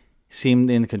 He seemed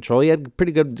in control. He had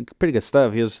pretty good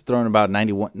stuff. He was throwing about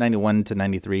 91 to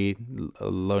 93,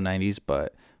 low 90s,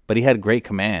 but he had great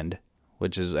command,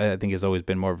 which is I think has always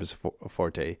been more of his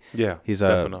forte. Yeah, he's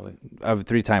definitely a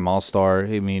 3-time All-Star.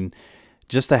 I mean,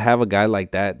 just to have a guy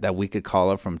like that we could call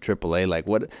up from AAA, like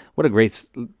what a great.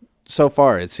 So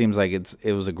far, it seems like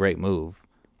it was a great move,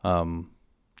 and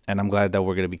I'm glad that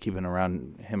we're going to be keeping him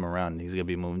around. He's going to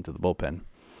be moving to the bullpen.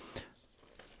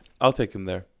 I'll take him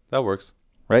there. That works.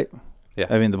 Right? Yeah.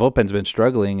 I mean, the bullpen's been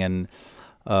struggling, and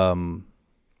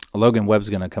Logan Webb's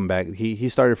going to come back. He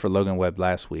started for Logan Webb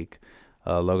last week.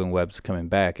 Logan Webb's coming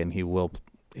back, and he will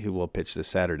pitch this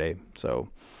Saturday. So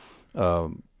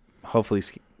hopefully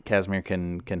Kazmir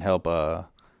can help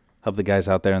the guys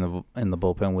out there in the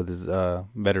bullpen with his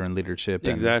veteran leadership.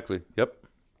 Exactly. Yep.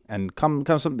 And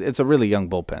it's a really young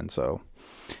bullpen. So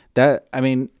that, I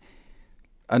mean,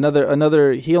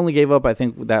 Another. He only gave up, I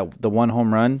think, the 1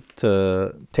 home run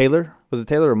to Taylor. Was it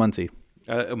Taylor or Muncy?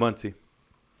 Muncy.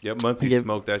 Yep, Muncy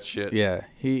smoked that shit. Yeah,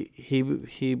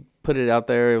 he put it out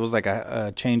there. It was like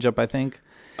a changeup, I think.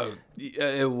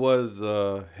 It was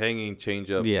hanging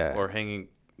changeup. Yeah, or hanging.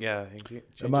 Yeah,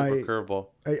 changeup or curveball.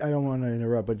 I don't want to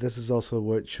interrupt, but this is also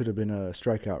what should have been a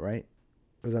strikeout, right?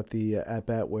 Was that the at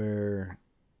bat where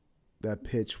that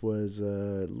pitch was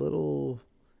a little?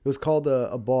 It was called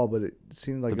a ball, but it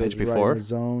seemed like it was right in the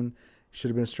zone. Should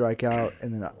have been a strikeout,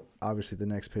 and then obviously the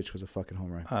next pitch was a fucking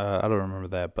home run. I don't remember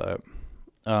that, but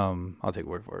I'll take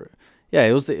word for it. Yeah,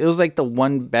 it was like the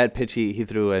one bad pitch he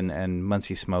threw, and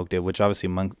Muncy smoked it, which obviously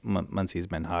Muncy's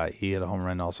been hot. He had a home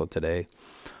run also today,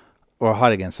 or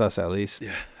hot against us at least.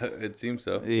 Yeah, it seems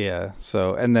so. Yeah,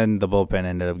 so and then the bullpen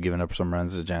ended up giving up some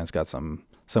runs. The Giants got some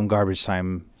garbage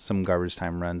time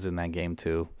runs in that game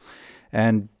too,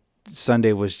 and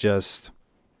Sunday was just.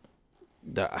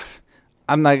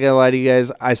 I'm not gonna lie to you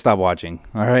guys. I stopped watching.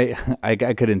 All right, I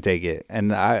couldn't take it,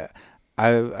 and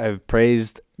I've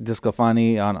praised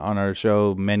DeSclafani on our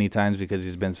show many times because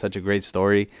he's been such a great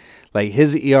story. Like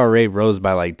his ERA rose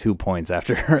by like 2 points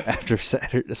after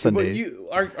Sunday.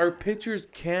 But our pitchers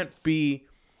can't be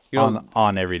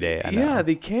on every day. Yeah,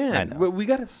 they can't. We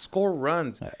got to score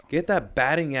runs. Yeah. Get that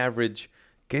batting average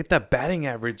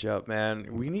up, man.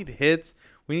 We need hits.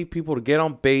 We need people to get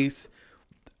on base.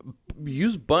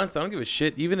 Use bunts. I don't give a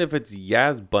shit. Even if it's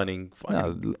Yaz bunting,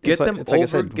 get them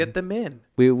over. Get them in.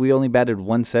 We only batted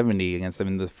 170 against them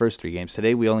in the first 3 games.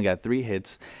 Today we only got 3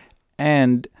 hits,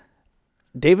 and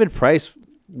David Price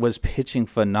was pitching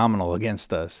phenomenal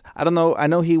against us. I don't know. I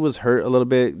know he was hurt a little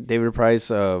bit. David Price,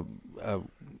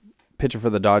 pitcher for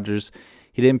the Dodgers.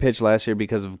 He didn't pitch last year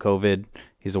because of COVID.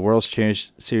 He's a World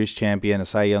Series champion, a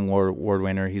Cy Young Award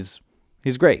winner. He's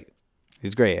great.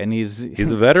 He's great, and he's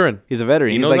a veteran. He's a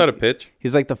veteran. He knows how to pitch.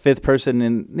 He's like the 5th person,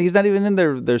 and he's not even in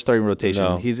their starting rotation.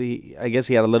 No. I guess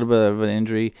he had a little bit of an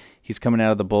injury. He's coming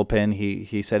out of the bullpen.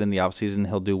 He said in the offseason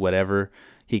he'll do whatever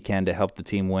he can to help the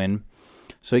team win.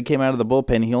 So he came out of the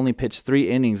bullpen. He only pitched 4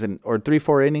 innings.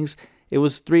 It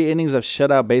was 3 innings of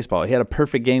shutout baseball. He had a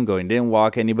perfect game going. Didn't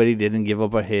walk anybody. Didn't give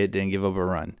up a hit. Didn't give up a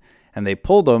run. And they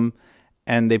pulled him,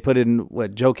 and they put in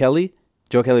Joe Kelly.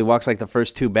 Joe Kelly walks like the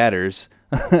first 2 batters.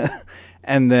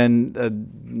 and then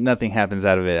nothing happens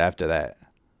out of it after that.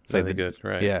 It's Nothing good,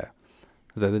 right? Yeah.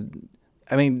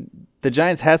 I mean, the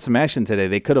Giants had some action today.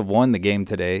 They could have won the game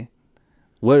today.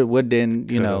 What didn't,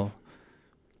 you know?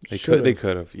 They Should've.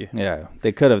 could have, yeah. Yeah,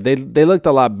 they could have. They looked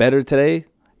a lot better today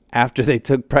after they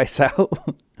took Price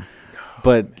out.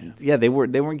 But yeah, they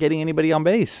weren't getting anybody on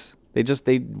base. They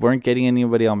weren't getting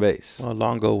anybody on base. Well,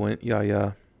 Longo went,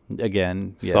 yeah.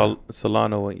 Again, yeah.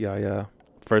 Solano went, yeah.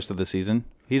 First of the season.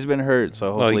 He's been hurt,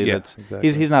 so hopefully that's exactly.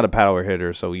 he's not a power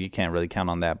hitter, so you can't really count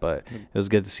on that. But it was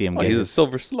good to see him. He's a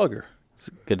silver slugger. It's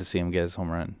good to see him get his home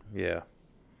run. Yeah.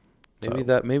 Maybe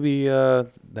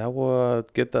that will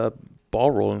get the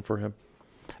ball rolling for him.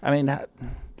 I mean,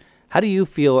 how do you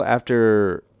feel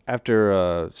after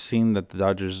seeing that the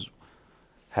Dodgers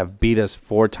have beat us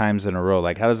 4 times in a row?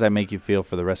 Like, how does that make you feel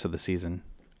for the rest of the season?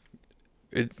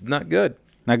 It's not good.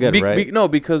 Not good, right? No,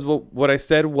 because what I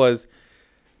said was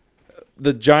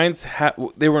the Giants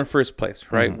they were in first place,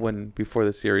 right? Mm-hmm. Before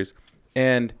the series,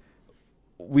 and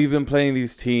we've been playing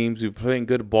these teams. We've been playing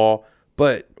good ball,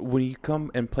 but when you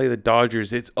come and play the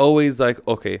Dodgers, it's always like,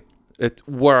 okay,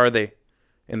 where are they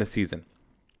in the season?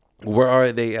 Where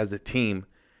are they as a team?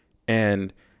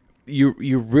 And you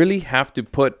really have to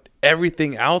put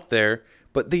everything out there,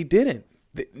 but they didn't.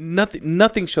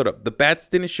 Nothing showed up. The bats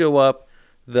didn't show up.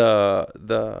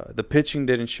 The pitching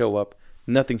didn't show up.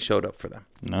 Nothing showed up for them.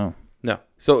 No.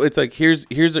 So it's like here's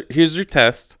your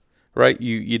test, right?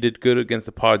 You did good against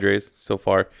the Padres so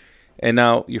far, and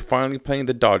now you're finally playing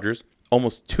the Dodgers.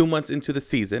 Almost 2 months into the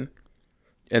season,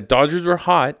 and Dodgers were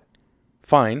hot,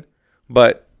 fine,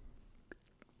 but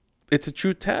it's a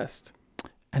true test.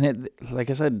 And like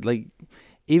I said,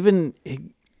 even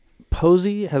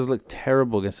Posey has looked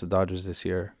terrible against the Dodgers this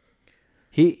year.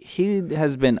 He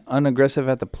has been unaggressive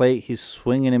at the plate. He's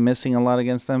swinging and missing a lot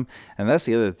against them. And that's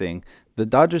the other thing. The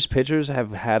Dodgers pitchers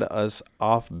have had us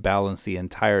off balance the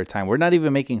entire time. We're not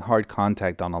even making hard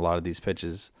contact on a lot of these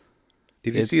pitches.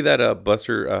 Did you see that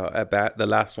Buster at bat, the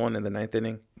last one in the 9th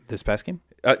inning? This past game?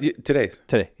 Today's.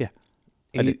 Today, yeah.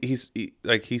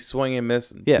 He swung and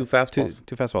missed 2 fastballs.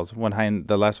 Two fastballs. One high.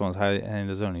 The last one's high in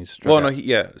the zone. He struck Well, out.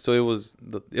 no, so it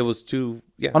was 2.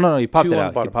 Yeah. Oh no, he popped 2 it on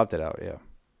out. bottom. He popped it out. Yeah.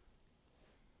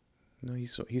 No, he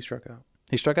struck out.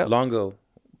 He struck out. Longo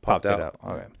popped it out.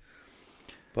 Okay.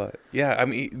 But yeah, I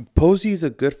mean, Posey's a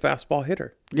good fastball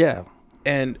hitter. Yeah.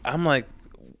 And I'm like,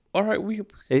 all right,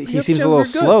 he seems a little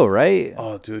slow, right?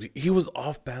 Oh, dude, he was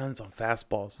off balance on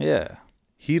fastballs. Yeah.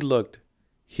 He looked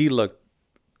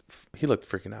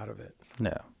freaking out of it.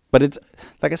 No. But it's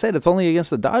like I said, it's only against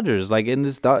the Dodgers. Like in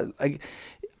this, the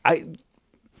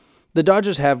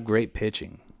Dodgers have great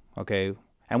pitching. Okay,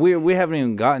 and we haven't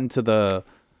even gotten to the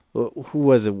who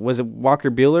was it? Was it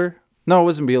Walker Buehler? No, it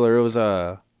wasn't Buehler. It was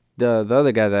the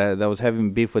other guy that was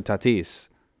having beef with Tatis.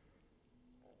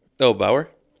 Oh, Bauer.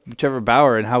 Trevor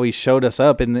Bauer, and how he showed us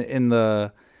up in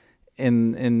the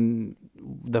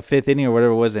 5th inning or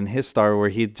whatever it was in his start, where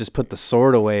he just put the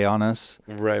sword away on us.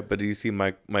 Right, but do you see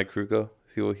Mike Kruko?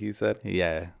 See what he said?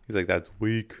 Yeah, he's like, that's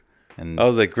weak. And I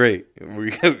was like, great,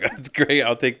 that's great.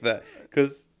 I'll take that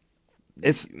because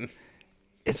it's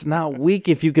not weak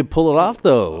if you could pull it off,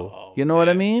 though. You know what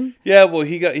I mean? Yeah. Well,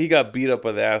 he got beat up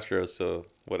by the Astros, so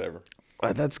whatever.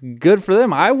 That's good for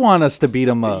them. I want us to beat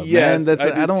them up. Yes, man.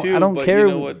 I don't care.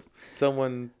 You know what?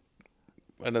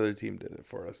 Another team did it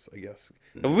for us, I guess.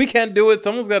 If we can't do it,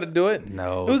 someone's got to do it.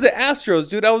 No. It was the Astros,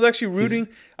 dude. I was actually rooting.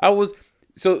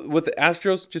 So with the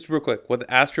Astros, just real quick, with the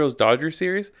Astros-Dodgers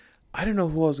series, I didn't know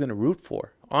who I was going to root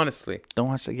for, honestly. Don't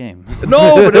watch the game.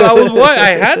 No, but I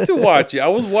had to watch it. I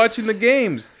was watching the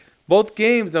games. Both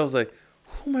games, I was like,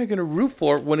 who am I going to root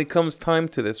for when it comes time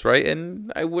to this, right?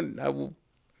 And I will.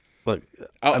 Look,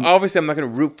 obviously, I'm not going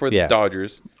to root for the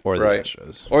Dodgers. Or the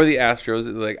Astros. Or the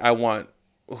Astros. Like,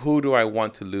 who do I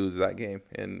want to lose that game?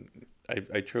 And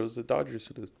I chose the Dodgers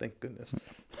to lose. Thank goodness.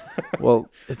 Well,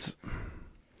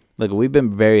 look, we've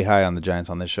been very high on the Giants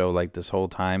on this show, like, this whole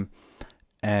time.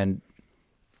 And,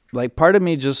 like, part of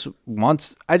me just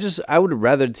wants... I would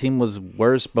rather the team was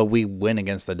worse, but we win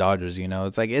against the Dodgers, you know?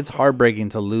 It's like, it's heartbreaking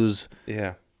to lose...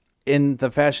 Yeah. In the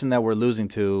fashion that we're losing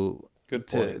to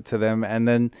them. And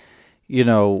then, you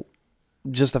know...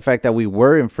 just the fact that we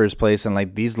were in first place, and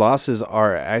like these losses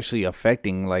are actually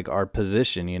affecting like our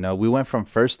position. You know, we went from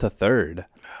first to third.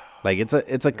 Like it's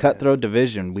a cutthroat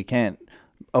division. We can't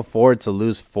afford to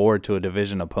lose 4 to a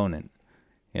division opponent.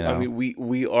 You know, I mean,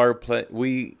 we are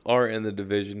in the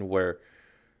division where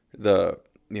the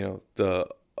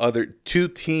other 2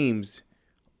 teams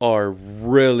are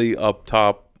really up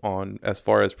top on as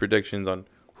far as predictions on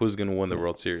who's going to win the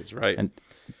World Series, right?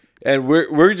 And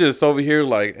we're just over here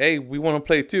like, hey, we want to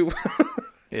play too.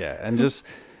 Yeah, and just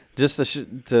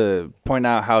to point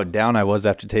out how down I was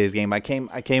after today's game, I came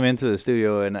into the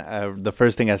studio and the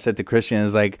first thing I said to Christian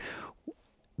is like,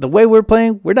 the way we're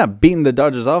playing, we're not beating the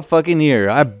Dodgers all fucking year.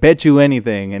 I bet you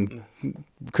anything. And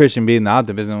Christian, being the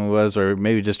optimism he was, or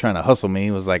maybe just trying to hustle me,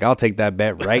 was like, I'll take that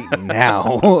bet right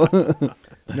now.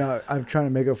 No, I'm trying to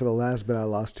make up for the last bet I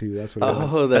lost to you. That's what it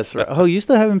was. Oh, that's right. Oh, you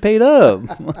still haven't paid up.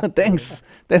 Thanks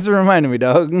for reminding me,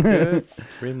 dog. Good I'm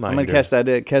reminder.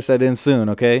 gonna cash that in soon.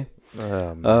 Okay.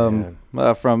 Oh, man.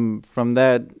 From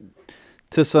that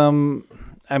to some,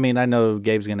 I mean, I know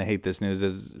Gabe's gonna hate this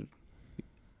news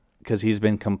because he's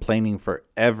been complaining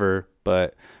forever,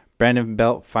 but Brandon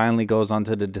Belt finally goes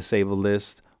onto the disabled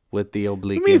list with the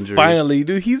oblique injury. Finally,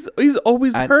 dude, he's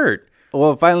always hurt.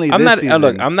 Well, finally season.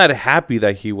 Look, I'm not happy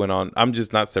that he went on. I'm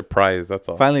just not surprised. That's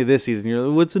all. Finally this season, you're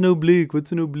like, what's an oblique?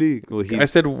 What's an oblique? Well, I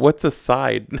said, what's a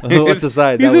side? What's a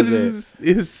side? He That said was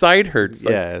his side hurts.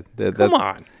 Like, yeah, come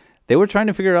on. They were trying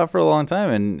to figure it out for a long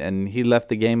time, and he left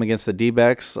the game against the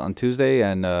D-backs on Tuesday,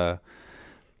 and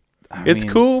It's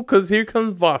cool because here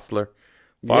comes Vossler.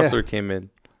 Vossler came in.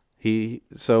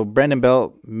 So Brandon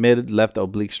Belt left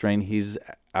oblique strain. He's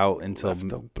out until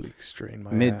oblique strain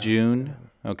mid-June.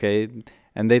 Okay,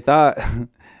 and they thought,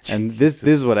 and this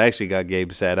is what actually got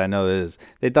Gabe sad. I know this.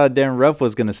 They thought Darren Ruff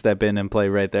was gonna step in and play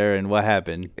right there, and what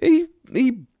happened? He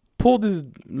pulled his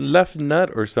left nut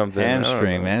or something.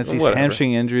 Hamstring, man. These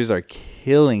hamstring injuries are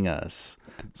killing us.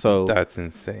 So that's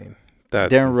insane.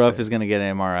 Darren Ruff is gonna get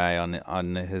an MRI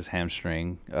on his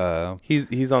hamstring.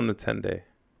 He's on the 10-day.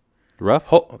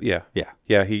 Ruff? Yeah.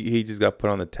 Yeah. He just got put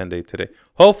on the 10-day today.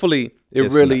 Hopefully,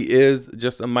 it really is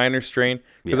just a minor strain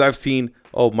because I've seen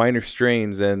minor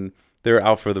strains and they're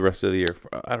out for the rest of the year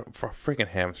for a freaking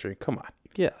hamstring. Come on.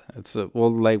 Yeah, it's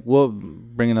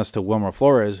bringing us to Wilmer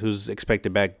Flores, who's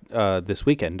expected back this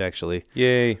weekend actually.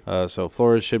 Yay! So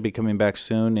Flores should be coming back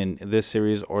soon in this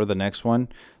series or the next one.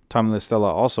 Tommy LaStella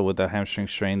also with the hamstring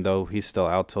strain, though he's still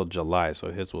out till July,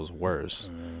 so his was worse.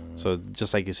 So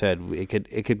just like you said,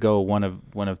 it could go one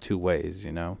of two ways,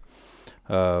 you know.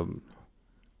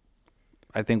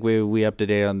 I think we up to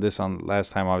date on this on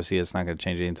last time. Obviously, it's not going to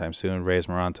change anytime soon. Reyes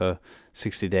Maranta,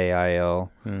 60-day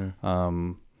IL.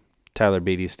 Tyler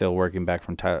Beatty's still working back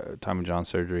from Tommy John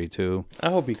surgery too. I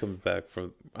hope he comes back for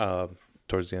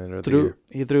towards the end of the year.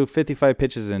 He threw 55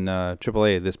 pitches in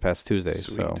AAA this past Tuesday.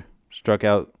 Sweet. So struck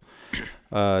out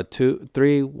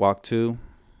 3, walked 2.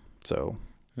 So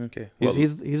okay,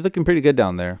 he's looking pretty good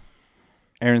down there.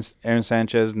 Aaron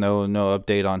Sanchez, no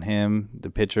update on him, the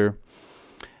pitcher.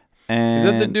 And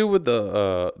is that the dude with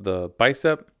the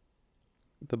bicep?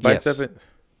 The bicep.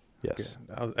 Yes.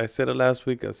 Okay. I said it last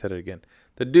week. I said it again.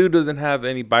 The dude doesn't have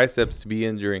any biceps to be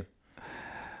injuring.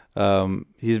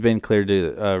 He's been cleared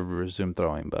to resume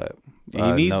throwing, but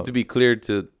he needs to be cleared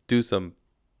to do some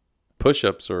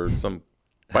push-ups or some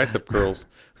bicep curls.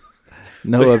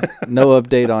 No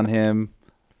update on him.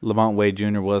 Lamont Wade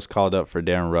Jr. was called up for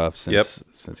Darren Ruff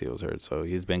since he was hurt, so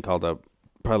he's been called up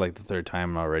probably like the third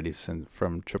time already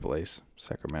from AAA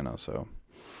Sacramento. So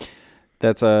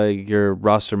that's your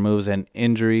roster moves and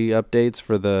injury updates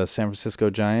for the San Francisco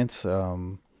Giants.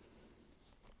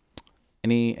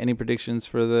 Any predictions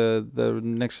for the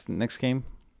next game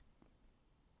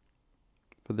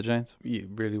for the Giants? You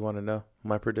really want to know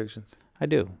my predictions? I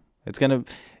do.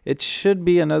 It should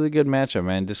be another good matchup,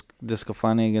 man.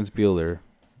 Discofani against Buehler.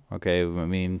 Okay, I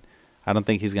mean, I don't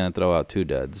think he's gonna throw out 2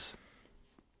 duds.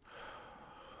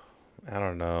 I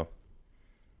don't know.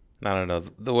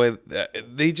 The way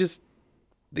they just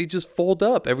fold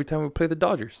up every time we play the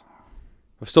Dodgers.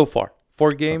 So far,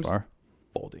 4 games,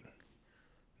 folding.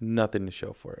 Nothing to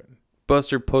show for it.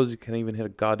 Buster Posey can't even hit a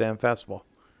goddamn fastball.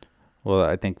 Well,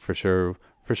 I think for sure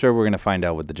we're gonna find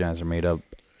out what the Giants are made up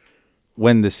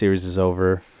when this series is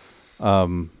over.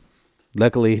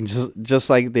 Luckily, just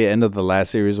like the end of the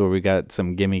last series where we got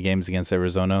some gimme games against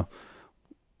Arizona,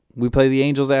 we play the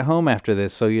Angels at home after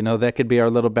this, so that could be our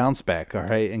little bounce back, all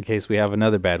right, in case we have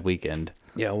another bad weekend.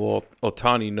 Yeah, well,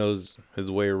 Ohtani knows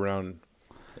his way around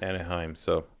Anaheim,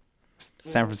 so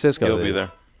San Francisco. He'll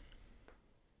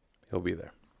be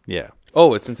there. Yeah.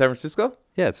 Oh, it's in San Francisco?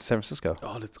 Yeah, it's in San Francisco.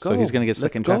 Oh, let's go. So he's gonna get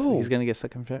stuck in traffic. He's gonna get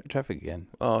stuck in traffic again.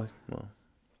 Oh, well.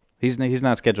 He's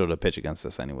not scheduled to pitch against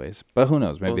us anyways, but who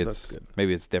knows? Maybe good.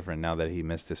 Maybe it's different now that he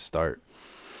missed his start.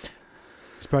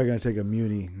 He's probably gonna take a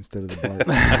muni instead of the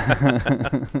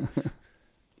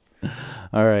bite.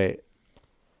 All right.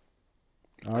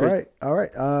 All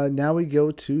right. Now we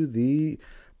go to the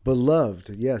beloved.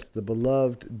 Yes, the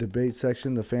beloved debate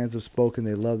section. The fans have spoken.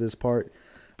 They love this part.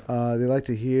 They like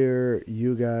to hear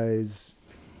you guys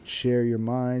share your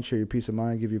mind, share your peace of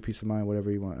mind, give you peace of mind,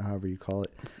 whatever you want, however you call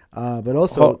it. But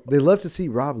also, they love to see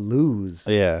Rob lose.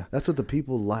 Yeah, that's what the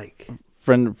people like.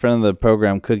 Friend of the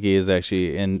program, Cookie, is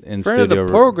actually in Friend studio. of the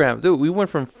program, dude. We went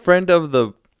from friend of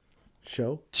the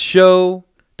show,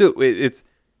 dude. It's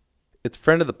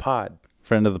friend of the pod.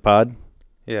 Friend of the pod.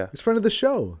 Yeah, it's friend of the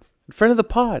show. Friend of the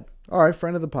pod. All right,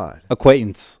 friend of the pod.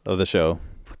 Acquaintance of the show.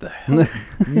 What the hell?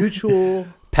 Mutual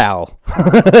pal.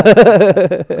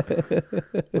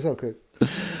 What's up, Chris?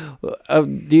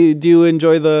 Do you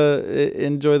enjoy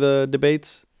the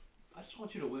debates? I just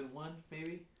want you to win one,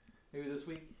 maybe this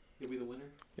week you'll be the winner.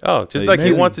 Oh, just like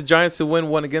he wants the Giants to win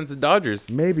one against the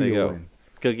Dodgers. Maybe you win.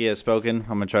 Cookie has spoken.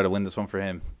 I'm gonna try to win this one for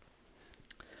him.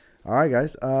 All right,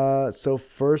 guys. So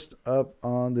first up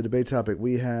on the debate topic,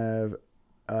 we have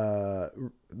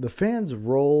the fans'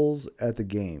 roles at the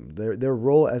game. Their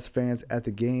role as fans at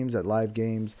the games, at live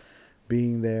games,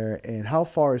 being there, and how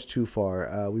far is too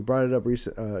far. We brought it up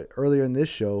earlier in this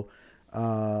show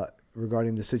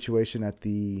regarding the situation at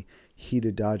the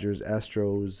heated Dodgers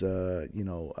Astros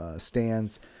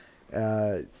stands.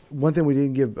 One thing we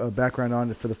didn't give a background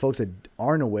on, for the folks that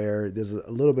aren't aware, there's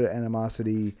a little bit of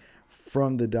animosity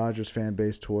from the Dodgers fan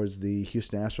base towards the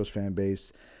Houston Astros fan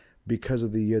base because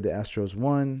of the year the Astros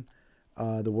won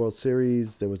the World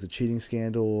Series. There was a cheating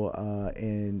scandal,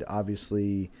 and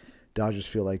obviously Dodgers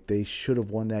feel like they should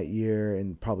have won that year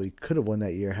and probably could have won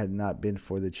that year had it not been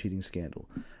for the cheating scandal.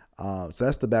 So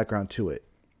that's the background to it.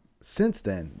 Since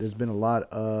then, there's been a lot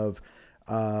of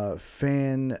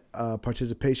fan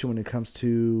participation when it comes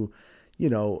to,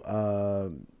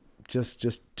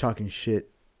 just talking shit,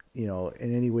 in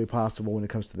any way possible when it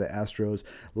comes to the Astros.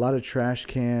 A lot of trash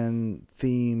can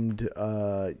themed,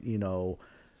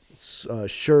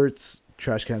 shirts,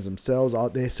 trash cans themselves.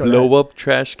 They blow up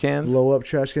trash cans,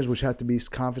 which have to be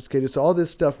confiscated. So all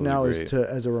this stuff now is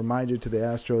as a reminder to the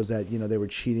Astros that they were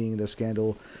cheating, the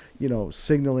scandal,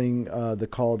 signaling the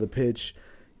call of the pitch,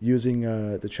 using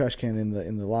the trash can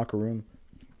in the locker room,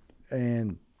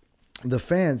 and the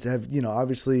fans have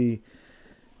obviously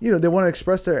they want to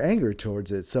express their anger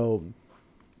towards it. So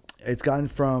it's gotten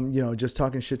from just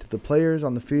talking shit to the players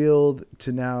on the field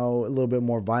to now a little bit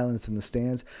more violence in the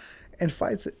stands and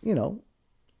fights.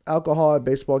 Alcohol at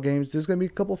baseball games, there's going to be a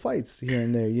couple fights here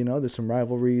and there. There's some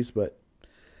rivalries, but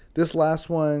this last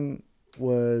one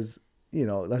was,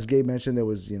 as Gabe mentioned, there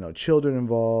was, children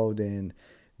involved, and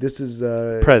this is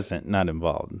present, not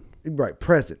involved. Right,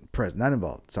 present, not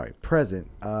involved. Sorry, present.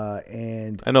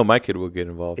 And I know my kid will get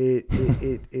involved.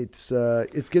 It's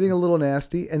getting a little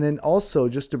nasty. And then also,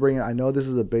 just to bring it, I know this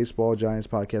is a baseball Giants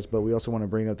podcast, but we also want to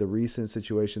bring up the recent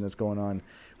situation that's going on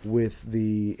with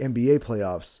the NBA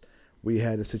playoffs. We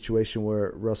had a situation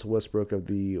where Russell Westbrook of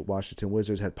the Washington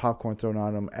Wizards had popcorn thrown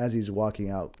on him as he's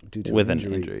walking out due to an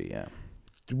injury. Yeah.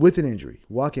 With an injury.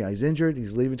 Walking out. He's injured.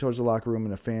 He's leaving towards the locker room,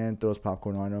 and a fan throws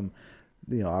popcorn on him.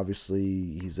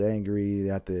 Obviously he's angry.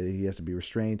 He has to be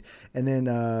restrained. And then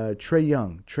Trae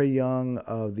Young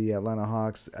of the Atlanta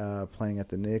Hawks, playing at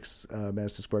the Knicks,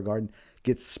 Madison Square Garden,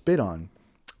 gets spit on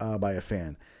by a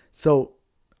fan. So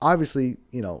obviously,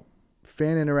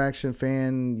 fan interaction,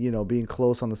 being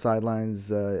close on the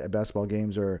sidelines at basketball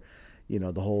games, or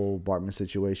the whole Bartman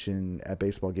situation at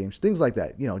baseball games, things like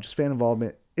that. Just fan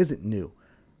involvement isn't new.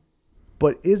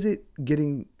 But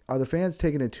are the fans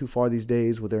taking it too far these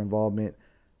days with their involvement?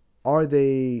 Are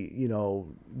they,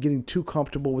 getting too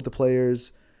comfortable with the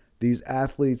players, these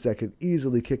athletes that could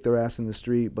easily kick their ass in the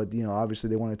street, but, obviously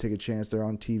they want to take a chance. They're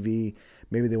on TV.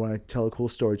 Maybe they want to tell a cool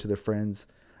story to their friends.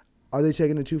 Are they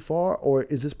taking it too far, or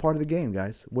is this part of the game,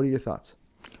 guys? What are your thoughts?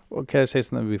 Well, can I say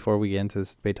something before we get into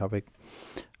this debate topic?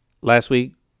 Last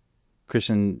week,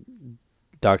 Christian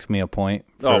docked me a point.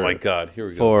 Oh my God! Here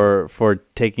we go. For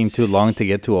taking too long to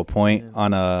get to a point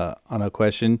on a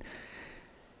question.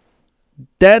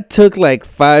 That took like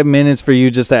 5 minutes for you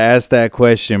just to ask that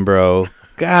question, bro.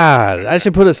 God, I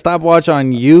should put a stopwatch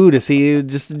on you to see you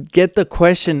just get the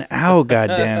question out. God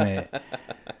damn it!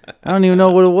 I don't even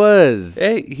know what it was.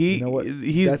 Hey, he's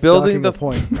That's building the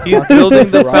point. He's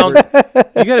building the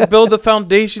You got to build the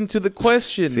foundation to the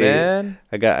question, man.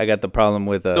 I got the problem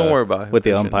with don't worry about it, with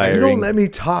the Christian. umpiring. You don't let me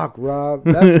talk, Rob.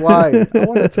 That's why. I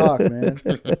want to talk, man.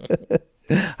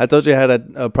 I told you I had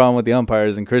a problem with the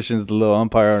umpires, and Christian's the little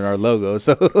umpire on our logo.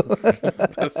 So,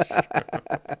 That's true.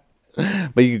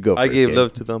 But you could go. I first, gave Gabe.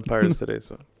 love to the umpires today,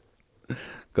 so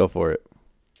Go for it.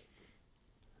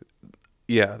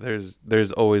 yeah.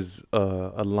 There's always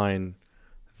a line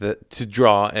to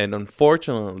draw, and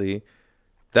unfortunately,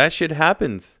 that shit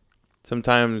happens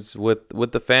sometimes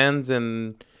with the fans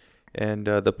and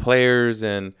the players,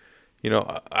 and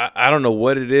I don't know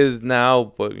what it is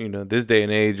now, but this day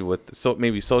and age with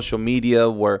maybe social media,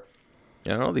 where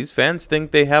these fans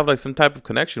think they have like some type of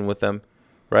connection with them,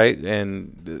 right?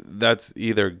 And that's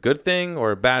either a good thing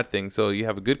or a bad thing. So you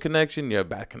have a good connection, you have a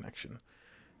bad connection.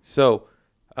 So,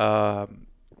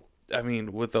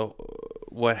 with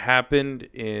what happened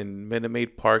in Minute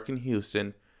Maid Park in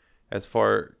Houston, as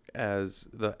far as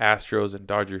the Astros and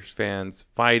Dodgers fans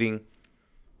fighting,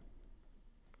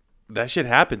 that shit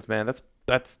happens, man.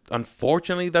 That's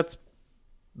unfortunately that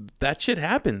shit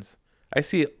happens. I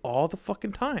see it all the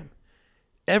fucking time.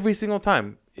 Every single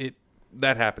time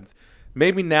that happens.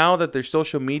 Maybe now that there's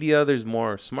social media, there's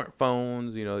more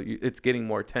smartphones, it's getting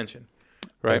more attention,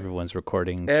 right? Everyone's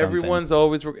recording. Everyone's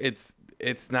always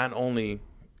it's not only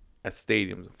at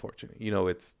stadiums, unfortunately.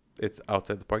 It's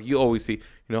outside the park. You always see,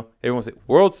 everyone say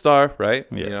World Star, right?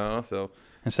 Yeah. So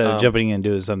instead of jumping in and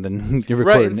doing something, you're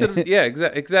recording. Right. Instead of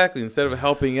exactly. Instead of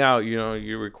helping out,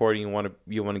 you're recording. You want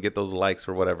to get those likes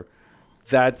or whatever.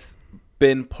 That's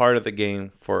been part of the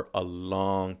game for a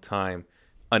long time.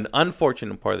 An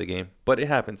unfortunate part of the game, but it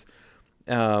happens.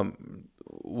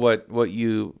 What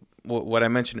I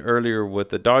mentioned earlier with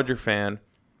the Dodger fan,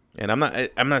 and I'm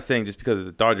not saying just because it's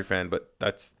a Dodger fan, but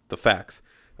that's the facts.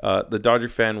 The Dodger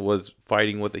fan was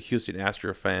fighting with a Houston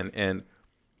Astro fan, and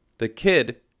the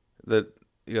kid, the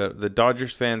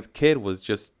Dodgers fan's kid, was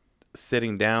just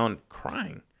sitting down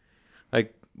crying.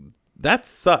 Like, that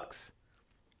sucks.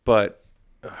 But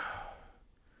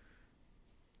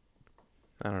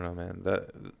I don't know, man.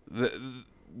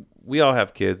 We all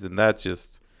have kids, and that's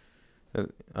just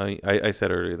I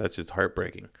said earlier, that's just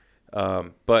heartbreaking.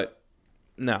 But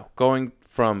now going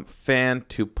from fan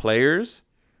to players,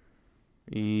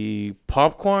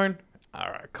 popcorn. All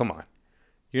right, come on.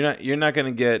 You're not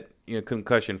gonna get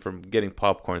concussion from getting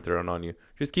popcorn thrown on you.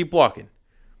 Just keep walking,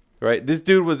 right? This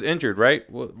dude was injured, right?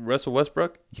 Russell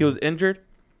Westbrook. He was injured,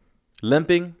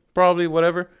 limping, probably,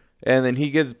 whatever. And then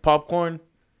he gets popcorn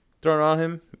thrown on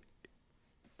him.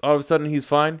 All of a sudden, he's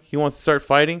fine. He wants to start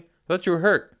fighting. I thought you were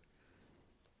hurt.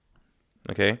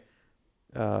 Okay.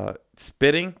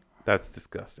 Spitting. That's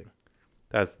disgusting.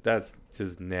 That's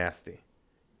just nasty.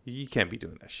 You can't be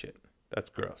doing that shit. That's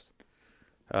gross.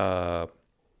 I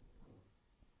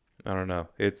don't know.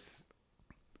 That's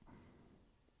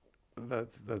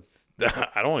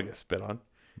I don't want to get spit on.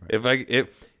 Right.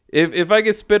 If I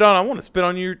get spit on, I want to spit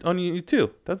on you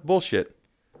too. That's bullshit.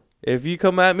 If you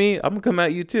come at me, I'm gonna come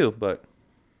at you too. But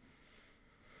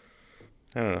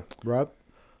I don't know. Rob?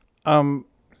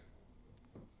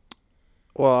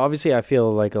 Well, obviously, I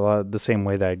feel like a lot the same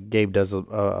way that Gabe does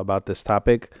about this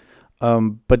topic.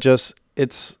 But just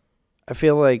I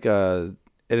feel like, and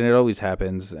it always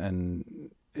happens, and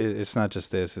it's not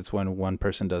just this. It's when one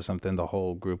person does something, the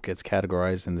whole group gets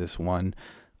categorized in this one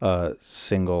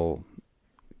single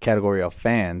category of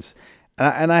fans.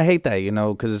 And I hate that,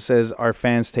 because it says our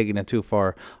fans taking it too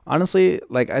far. Honestly,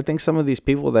 like, I think some of these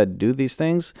people that do these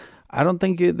things, I don't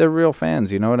think they're real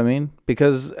fans. You know what I mean?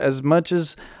 Because as much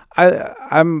as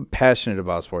I'm passionate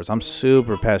about sports, I'm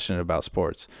super passionate about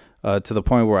sports, to the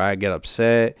point where I get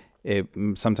upset.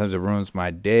 Sometimes it ruins my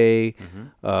day.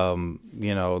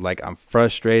 Mm-hmm. Like, I'm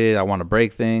frustrated. I want to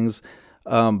break things.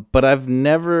 But I've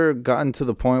never gotten to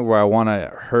the point where I want to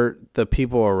hurt the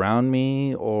people around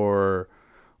me or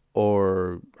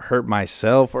hurt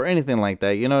myself or anything like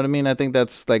that. You know what I mean? I think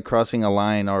that's like crossing a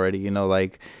line already,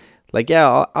 like,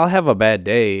 yeah, I'll have a bad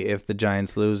day if the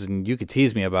Giants lose, and you could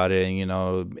tease me about it,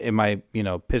 and, it might,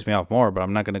 piss me off more, but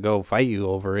I'm not going to go fight you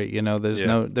over it.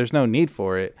 There's no need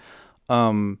for it.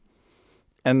 And,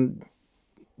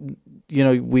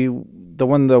 the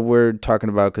one that we're talking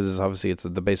about, because it's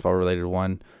the baseball related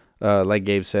one. Like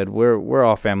Gabe said, we're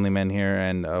all family men here,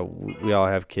 and we all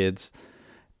have kids,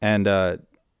 and I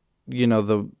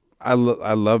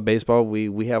love baseball.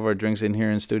 We have our drinks in here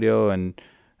in studio, and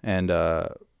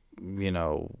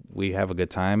we have a good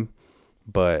time.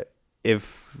 But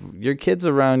if your kid's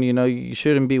around, you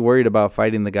shouldn't be worried about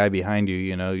fighting the guy behind you.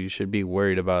 You should be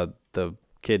worried about the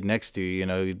kid next to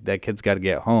you. That kid's got to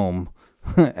get home.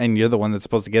 And you're the one that's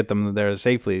supposed to get them there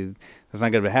safely. That's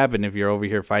not going to happen if you're over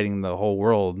here fighting the whole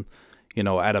world,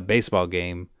 at a baseball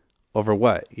game over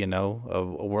what, a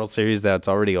World Series that's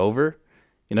already over.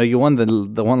 You won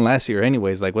the one last year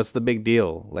anyways. Like, what's the big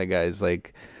deal? Like, guys,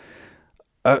 like,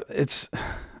 it's.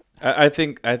 I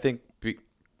think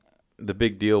the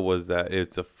big deal was that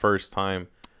it's the first time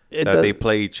they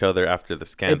play each other after the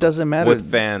scandal. It doesn't matter with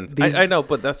fans. I know,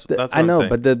 but that's what I'm saying.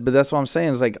 But that's what I'm saying.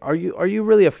 Is like, are you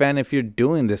really a fan if you're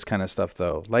doing this kind of stuff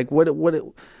though? Like,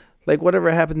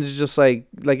 whatever happens is just like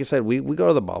you said, we go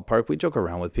to the ballpark, we joke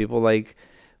around with people. Like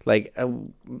like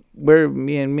where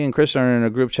me and Christian are in a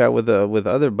group chat with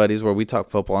other buddies where we talk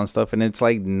football and stuff, and it's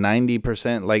like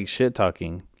 90% like shit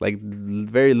talking, like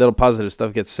very little positive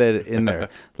stuff gets said in there,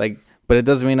 like. But it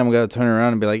doesn't mean I'm gonna turn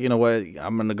around and be like, you know what,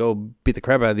 I'm gonna go beat the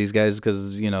crap out of these guys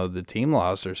because the team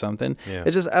lost or something. Yeah.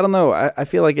 It's just I don't know. I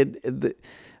feel like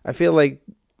I feel like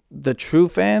the true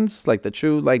fans, like the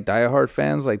true like diehard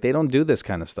fans, like they don't do this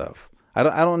kind of stuff. I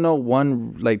don't know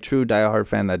one like true diehard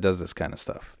fan that does this kind of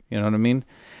stuff. You know what I mean?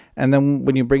 And then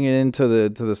when you bring it into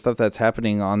the stuff that's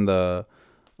happening on the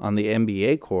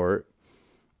NBA court,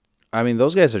 I mean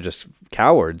those guys are just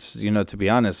cowards. To be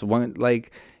honest, one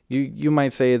like. You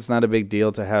might say it's not a big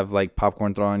deal to have like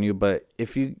popcorn thrown on you, but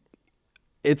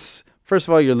it's first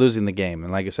of all you're losing the game,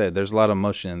 and like I said, there's a lot of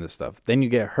emotion in this stuff. Then you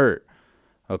get hurt,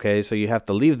 okay, so you have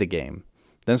to leave the game.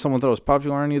 Then someone throws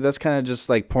popcorn on you. That's kind of just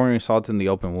like pouring salt in the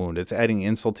open wound. It's adding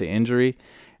insult to injury,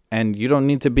 and you don't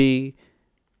need to be.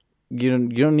 You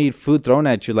don't need food thrown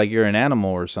at you like you're an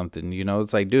animal or something.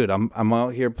 It's like, dude, I'm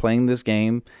out here playing this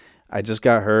game. I just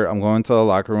got hurt. I'm going to the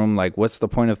locker room. Like, what's the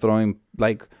point of throwing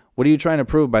like? What are you trying to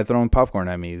prove by throwing popcorn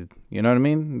at me? You know what I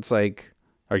mean? It's like,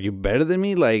 are you better than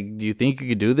me? Like, do you think you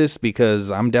could do this because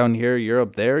I'm down here, you're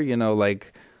up there?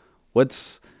 Like,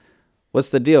 what's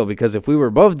the deal? Because if we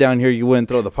were both down here, you wouldn't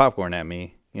throw the popcorn at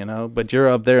me, But you're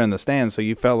up there in the stands, so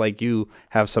you felt like you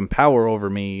have some power over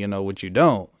me, which you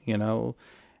don't,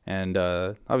 And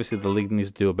obviously, the league needs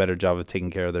to do a better job of taking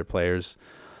care of their players.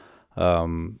 Like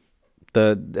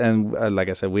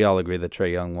I said, we all agree that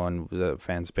Trae Young won. The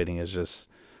fan spitting is just.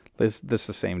 This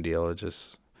the same deal. It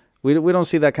just we don't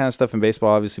see that kind of stuff in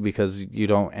baseball, obviously, because you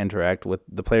don't interact with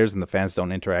the players and the fans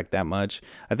don't interact that much.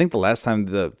 I think the last time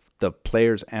the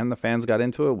players and the fans got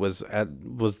into it was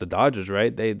the Dodgers,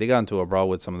 right? They got into a brawl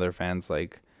with some of their fans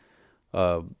like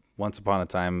once upon a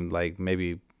time, like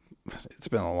maybe it's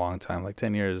been a long time, like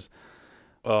 10 years.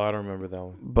 Oh, I don't remember that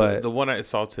one. But the one I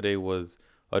saw today was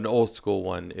an old school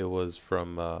one. It was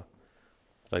from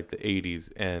like the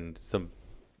 80s, and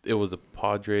it was the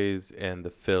Padres and the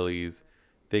Phillies.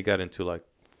 They got into like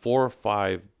 4 or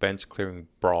 5 bench clearing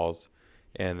brawls,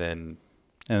 and then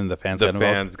the fans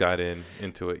got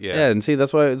into it. Yeah, and see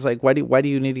that's why it's like why do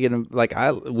you need to get in, like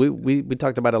we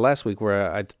talked about it last week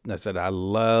where I said I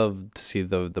love to see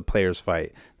the players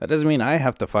fight. That doesn't mean I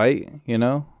have to fight,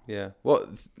 Yeah. Well,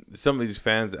 some of these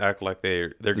fans act like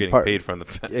they're getting paid from the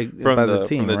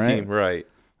team, right?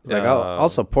 It's like I'll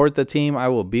support the team. I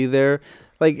will be there.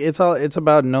 Like it's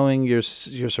about knowing your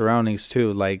surroundings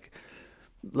too. Like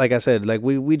I said, like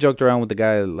we joked around with the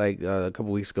guy like a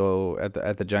couple weeks ago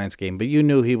at the Giants game, but you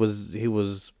knew he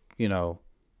was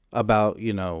about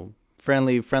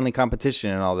friendly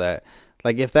competition and all that.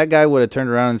 Like if that guy would have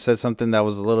turned around and said something that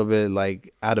was a little bit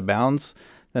like out of bounds,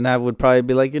 then I would probably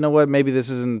be like, you know what, maybe this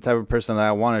isn't the type of person that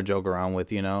I want to joke around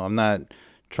with. I'm not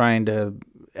trying to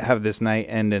have this night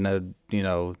end in a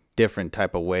different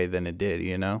type of way than it did.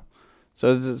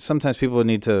 So sometimes people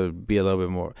need to be a little bit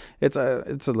more. It's a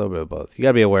little bit of both. You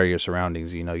gotta be aware of your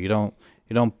surroundings. You don't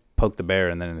poke the bear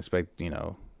and then expect it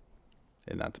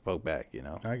not to poke back.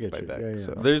 I get you. Back. Yeah.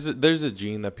 So. There's a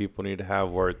gene that people need to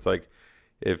have where it's like,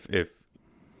 if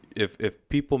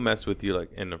people mess with you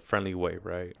like in a friendly way,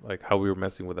 right? Like how we were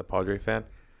messing with a Padre fan,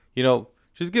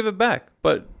 just give it back.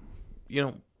 But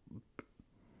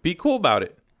be cool about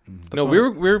it. We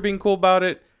were being cool about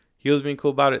it. He was being cool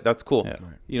about it. That's cool.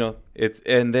 Yeah.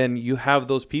 And then you have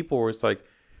those people where it's like,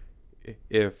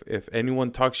 if anyone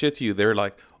talks shit to you, they're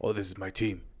like, "Oh, this is my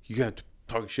team. You can't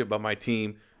talk shit about my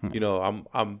team.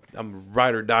 I'm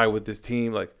ride or die with this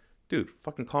team." Like, dude,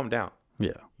 fucking calm down.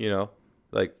 Yeah.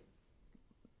 Like,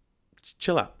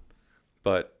 chill out.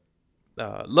 But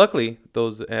luckily,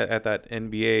 those at that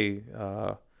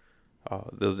NBA,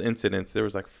 those incidents, there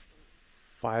was like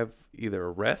 5 either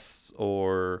arrests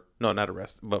or no, not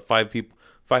arrests, but 5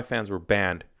 fans were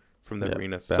banned from the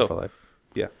arena. Banned for life.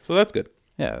 Yeah, so that's good.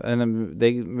 Yeah, and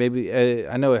they maybe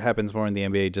I know it happens more in the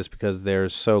NBA just because they're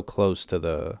so close to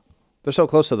the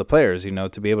players.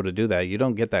 To be able to do that, you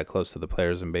don't get that close to the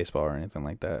players in baseball or anything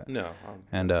like that. No,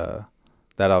 and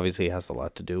that obviously has a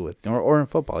lot to do with or in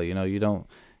football. You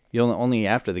only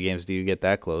after the games do you get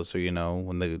that close, or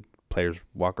when the players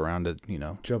walk around it,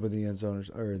 jump in the end zone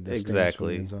or the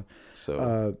exactly. The end zone.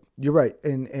 So you're right,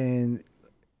 and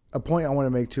a point I want to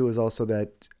make too is also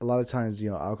that a lot of times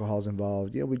alcohol's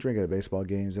involved. We drink at baseball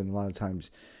games, and a lot of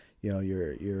times,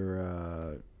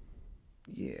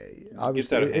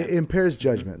 obviously it impairs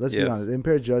judgment. Let's be honest, it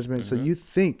impairs judgment. Mm-hmm. So you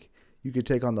think you could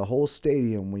take on the whole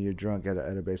stadium when you're drunk at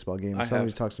a baseball game. If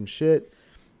somebody talks some shit,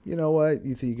 you know what?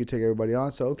 You think you could take everybody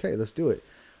on? So okay, let's do it.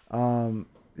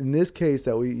 In this case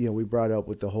that we brought up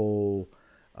with the whole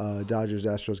Dodgers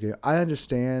Astros game. I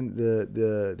understand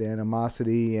the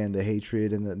animosity and the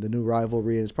hatred and the new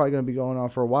rivalry, and it's probably going to be going on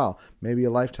for a while, maybe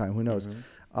a lifetime. Who knows?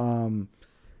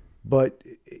 But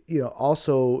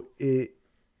also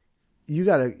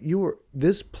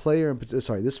this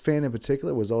fan in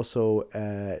particular was also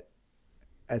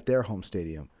at their home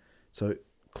stadium, so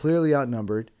clearly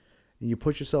outnumbered. You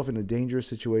put yourself in a dangerous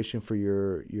situation for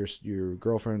your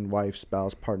girlfriend, wife,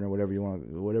 spouse, partner,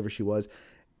 whatever she was,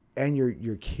 and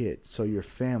your kid, so your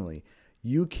family.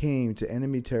 You came to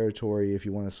enemy territory, if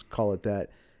you want to call it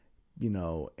that,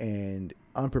 and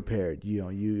unprepared.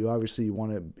 You obviously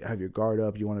want to have your guard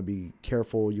up. You want to be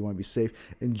careful. You want to be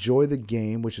safe. Enjoy the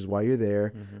game, which is why you're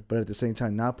there. But at the same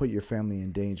time, not put your family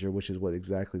in danger, which is what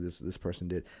exactly this person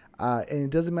did. And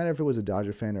it doesn't matter if it was a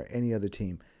Dodger fan or any other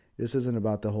team. This isn't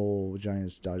about the whole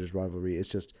Giants-Dodgers rivalry. It's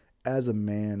just as a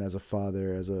man, as a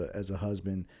father, as a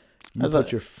husband, you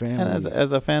put your family. And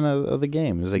as a fan of the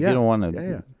game, it's like you don't want to.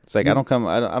 Yeah. It's like I don't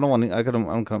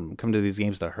come to these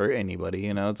games to hurt anybody.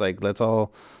 It's like let's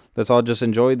all just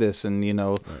enjoy this, and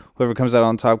whoever comes out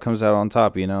on top comes out on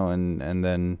top. And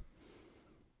then.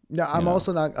 Now, I'm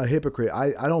also not a hypocrite.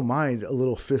 I don't mind a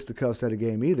little fisticuffs at a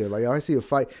game either. Like, I see a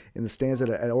fight in the stands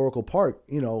at Oracle Park,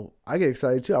 I get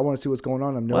excited too. I want to see what's going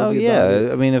on. I'm nosy about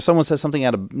it. I mean, if someone says something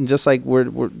out of, just like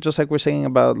we're saying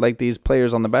about like these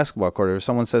players on the basketball court, if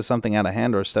someone says something out of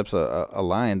hand or steps a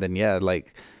line, then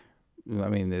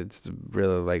it's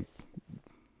really like,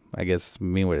 I guess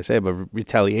mean way to say it, but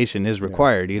retaliation is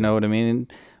required. You know what I mean?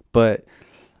 But.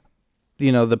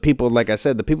 The people, like I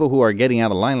said, the people who are getting out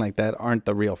of line like that aren't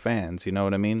the real fans. You know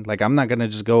what I mean? Like, I'm not going to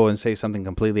just go and say something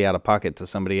completely out of pocket to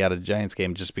somebody at a Giants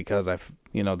game just because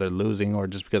they're losing or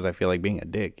just because I feel like being a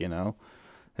dick,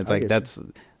 It's like, that's,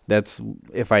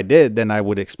 if I did, then I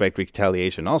would expect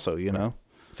retaliation also, Right.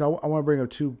 So I want to bring up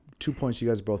two points you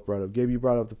guys both brought up. Gabe, you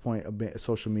brought up the point of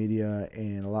social media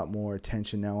and a lot more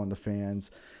attention now on the fans.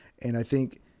 And I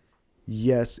think,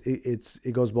 yes,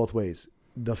 it goes both ways.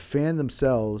 The fan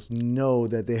themselves know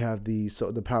that they have the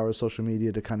power of social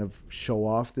media to kind of show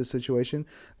off this situation.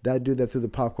 That dude that threw the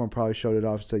popcorn probably showed it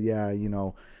off and said, yeah,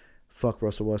 fuck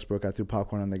Russell Westbrook. I threw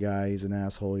popcorn on the guy. He's an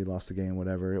asshole. He lost the game,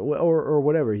 whatever. Or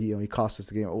whatever. He cost us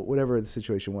the game, whatever the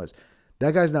situation was.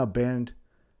 That guy's now banned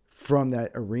from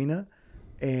that arena.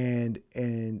 And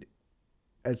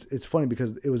it's funny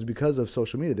because it was because of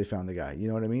social media they found the guy. You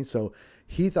know what I mean? So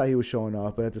he thought he was showing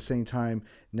off, but at the same time,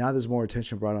 now there's more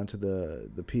attention brought onto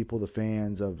the people, the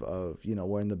fans of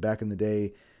where in the back in the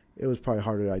day, it was probably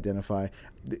harder to identify.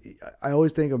 I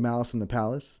always think of Malice in the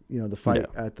Palace, the fight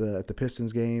at the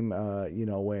Pistons game,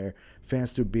 where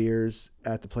fans threw beers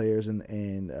at the players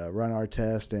and Ron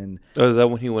Artest and. Oh, is that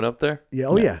when he went up there? Yeah.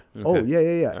 Oh yeah. Okay. Oh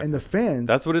yeah. And the fans.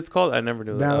 That's what it's called. I never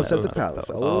knew that. Malice at the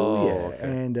Palace. Oh yeah. Okay.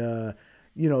 And.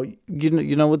 You know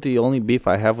what the only beef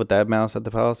I have with that Malice at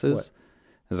the Palace is? What?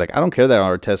 It's like, I don't care that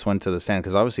Artest went to the stand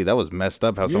because obviously that was messed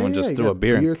up how someone just threw a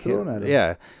beer thrown at him.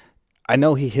 Yeah. I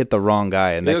know he hit the wrong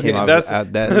guy, and that came out. That's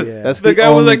the guy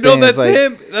was like, no, that's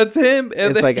him. That's him.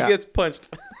 And then he gets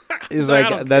punched. It's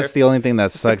like, that's the only thing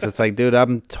that sucks. It's like, dude,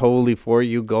 I'm totally for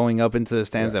you going up into the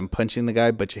stands and punching the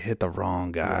guy, but you hit the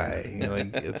wrong guy.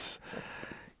 It's,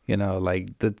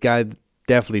 like the guy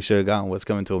definitely should have gotten what's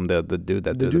coming to him. The dude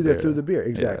that threw the beer.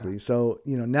 Exactly. Yeah. So,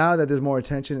 now that there's more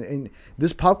attention, and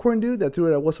this popcorn dude that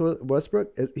threw it at Westbrook,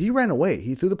 he ran away.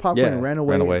 He threw the popcorn and ran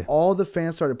away. And all the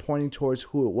fans started pointing towards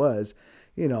who it was,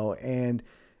 and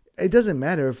it doesn't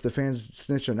matter if the fans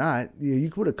snitched or not. You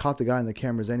would have caught the guy on the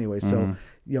cameras anyway. So,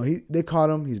 they caught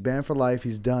him. He's banned for life.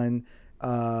 He's done.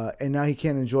 And now he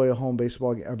can't enjoy a home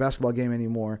basketball game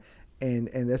anymore. And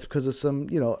that's because of some,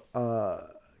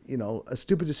 a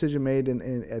stupid decision made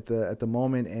at the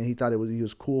moment, and he thought he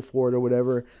was cool for it or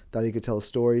whatever. Thought he could tell a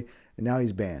story, and now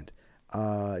he's banned.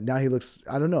 Now he looks,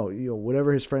 I don't know,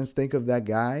 whatever his friends think of that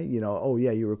guy. Oh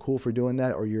yeah, you were cool for doing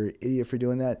that, or you're an idiot for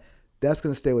doing that. That's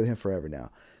gonna stay with him forever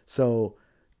now. So,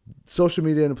 social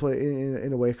media in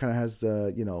a way kind of has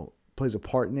plays a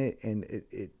part in it, and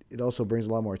it also brings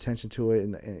a lot more attention to it,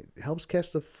 and it helps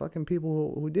catch the fucking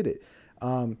people who did it.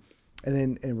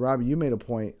 And Robbie, you made a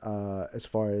point as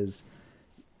far as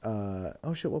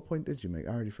oh shit, what point did you make?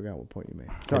 I already forgot what point you made.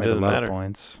 Sorry, it doesn't matter.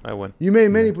 Points. I win. You made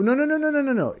many.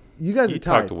 No. You guys are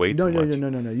tied. Talked way too much.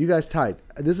 No. You guys tied.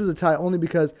 This is a tie only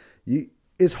because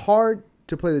it's hard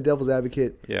to play the devil's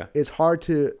advocate. Yeah. It's hard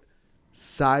to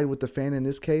side with the fan in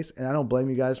this case, and I don't blame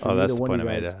you guys for either one of you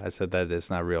guys. That's the point I made. I said that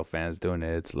it's not real fans doing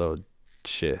it; it's little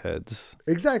shitheads.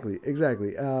 Exactly.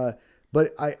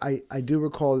 But I do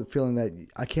recall feeling that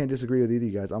I can't disagree with either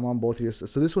of you guys. I'm on both of yours.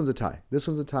 So this one's a tie.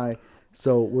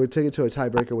 So we'll take it to a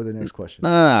tiebreaker with the next question. No.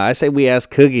 I say we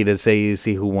ask Cookie to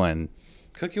see who won.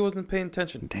 Cookie wasn't paying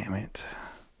attention. Damn it.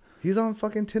 He's on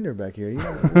fucking Tinder back here. You know,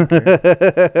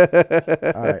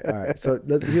 all right. So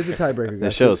here's the tiebreaker, guys.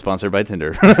 The show is sponsored by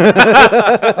Tinder.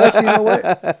 Actually, you know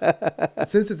what?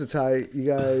 Since it's a tie, you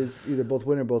guys either both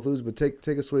win or both lose. But take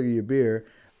a swig of your beer.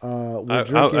 We're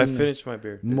drinking. I finished my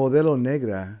beer. Modelo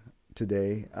Negra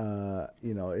today.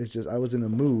 It's just I was in a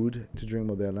mood to drink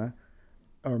Modelo,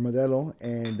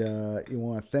 and you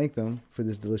want to thank them for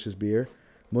this delicious beer.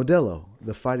 Modelo,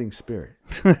 the fighting spirit.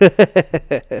 All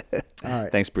right.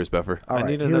 Thanks, Bruce Buffer. All right, I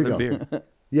need here we another go. beer.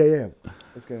 Yeah.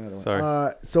 Let's get another one.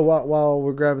 Sorry. So while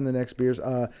we're grabbing the next beers,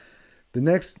 the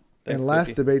next and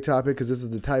last Cookie. debate topic, because this is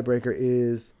the tiebreaker,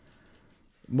 is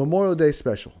Memorial Day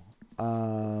special.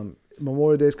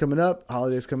 Memorial Day's coming up.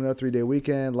 Holidays coming up. 3-day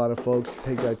weekend. A lot of folks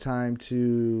take that time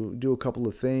to do a couple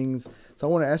of things. So I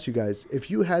want to ask you guys,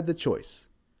 if you had the choice,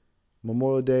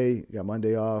 Memorial Day, you got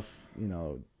Monday off,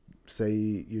 say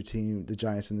your team, the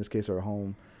Giants in this case, are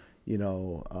home,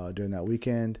 during that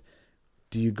weekend.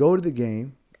 Do you go to the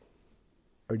game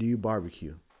or do you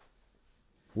barbecue?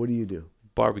 What do you do?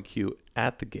 Barbecue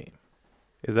at the game.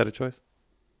 Is that a choice?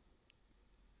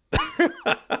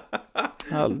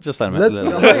 Just let him Let's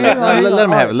have it. hang on. Let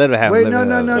him have it. Let him have it. Wait, let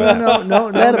no. him have it.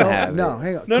 Let him have it.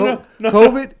 Hang on. No.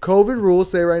 COVID rules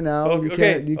say right now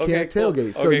Okay, you can't cool.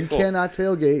 tailgate. So Okay, you cool. cannot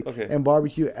tailgate Okay. and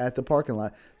barbecue at the parking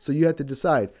lot. So you have to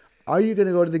decide: are you going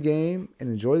to go to the game and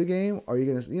enjoy the game, or are you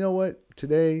going to, you know what?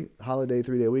 Today, holiday,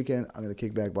 3-day weekend, I'm going to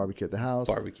kick back, barbecue at the house.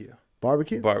 Barbecue.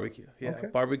 Barbecue. Yeah. Okay.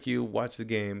 Barbecue. Watch the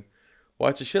game.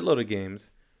 Watch a shitload of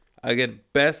games. I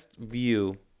get best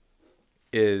view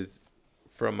is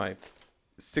from my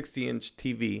 60-inch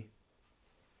TV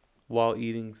while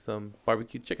eating some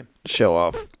barbecue chicken. Show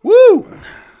off. Woo!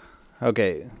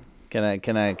 Okay. Can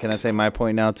I say my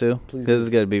point now too? Please This do. is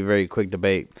gonna be a very quick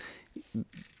debate.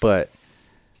 But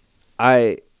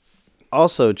I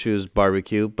also choose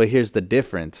barbecue, but here's the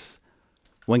difference.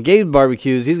 When Gabe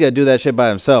barbecues, he's gonna do that shit by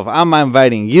himself. I'm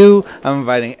inviting you. I'm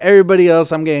inviting everybody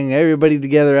else. I'm getting everybody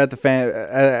together at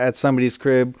at somebody's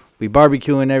crib. We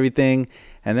barbecue and everything,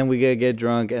 and then we get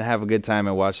drunk and have a good time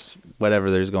and watch whatever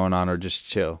there's going on or just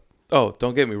chill. Oh,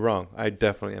 don't get me wrong. I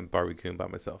definitely am barbecuing by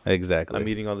myself. Exactly. I'm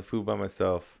eating all the food by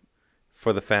myself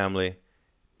for the family,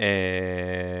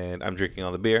 and I'm drinking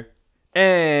all the beer.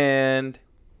 And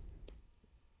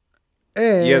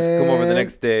you guys can come over the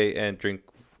next day and drink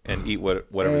and eat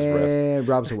whatever's rest. And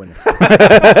Rob's a winner.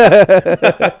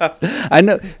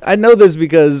 I know this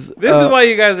because This is why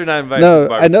you guys are not invited to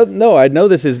barbecue. I know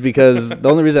this is because the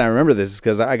only reason I remember this is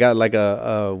because I got like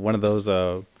a one of those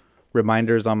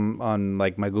reminders on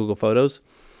like my Google Photos,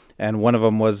 and one of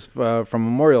them was from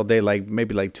Memorial Day, like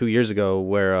maybe like 2 years ago,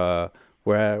 where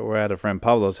we're at a friend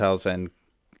Pablo's house, and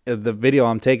the video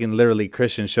I'm taking, literally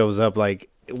Christian shows up like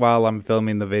while I'm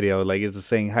filming the video, like he's just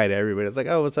saying hi to everybody. It's like,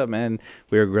 oh, what's up, man?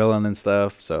 We were grilling and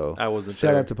stuff. So I wasn't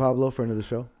Shout there. out to Pablo for another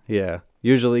show. yeah,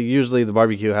 usually the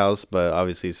barbecue house, but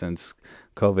obviously since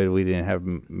COVID, we didn't have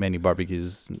many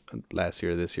barbecues last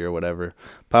year, this year, whatever.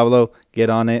 Pablo, get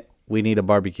on it. We need a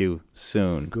barbecue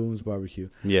soon. Goons Barbecue.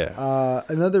 Yeah.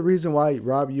 Another reason why,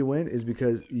 Rob, you win is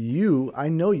because I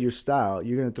know your style.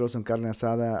 You're going to throw some carne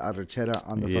asada, arrachera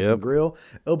on the fucking grill.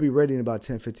 It'll be ready in about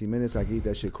 10, 15 minutes. I can eat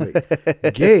that shit quick.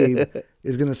 Gabe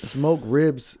is going to smoke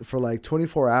ribs for like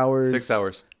 24 hours. 6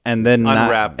 hours. And then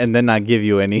unwrapped. not give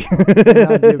you any.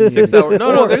 6 hours.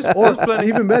 No, there's plenty.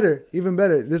 Even better.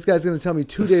 This guy's going to tell me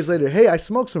 2 days later, hey, I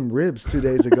smoked some ribs 2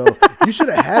 days ago. You should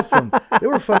have had some. They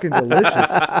were fucking delicious.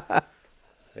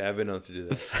 Yeah, I've been known to do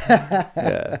that.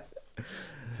 Yeah.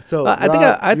 So I think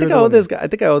Rob, I you're think the I owe winner. this guy. I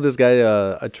think I owe this guy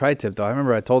a tri-tip though. I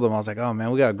remember I told him, I was like, "Oh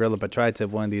man, we gotta grill up a tri-tip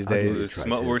one of these I'll do days." this.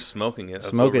 We're smoking it. That's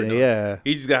what Smoking we're it, doing. yeah.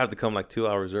 You just gotta have to come like 2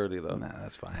 hours early though. Nah,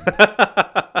 that's fine.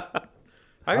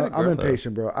 I'm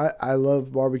impatient, bro. I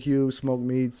love barbecue, smoked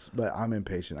meats, but I'm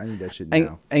impatient. I need that shit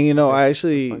now. And you know, I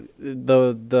actually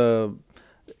the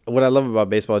what I love about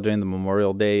baseball during the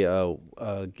Memorial Day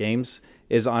games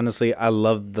is honestly I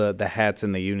love the hats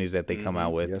and the unis that they come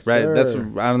out with. Yes, right, sir. that's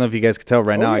I don't know if you guys can tell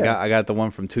right now. yeah. I got the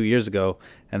one from 2 years ago,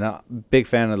 and I'm a big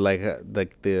fan of like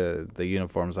the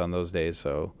uniforms on those days.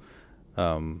 So,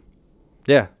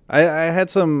 yeah, I had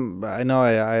some. I know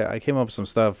I came up with some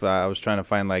stuff. I was trying to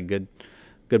find like good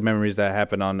memories that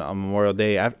happened on Memorial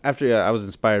Day. After I was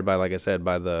inspired by, like I said,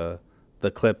 by the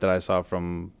clip that I saw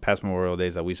from past Memorial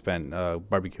Days that we spent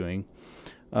barbecuing.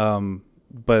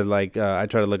 But like I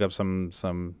try to look up some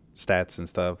stats and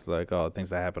stuff, like things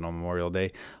that happen on Memorial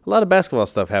Day. A lot of basketball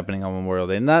stuff happening on Memorial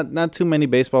Day. Not too many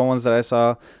baseball ones that I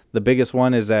saw. The biggest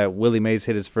one is that Willie Mays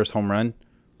hit his first home run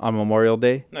on Memorial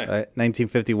Day. Nice.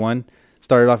 1951.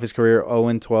 Started off his career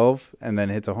 0-12 and then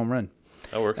hits a home run.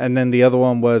 That works. And then the other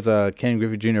one was Ken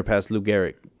Griffey Jr. passed Lou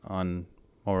Gehrig on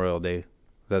Memorial Day.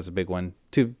 That's a big one.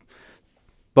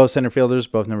 Both center fielders,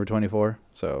 both number 24.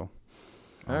 So,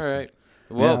 All right.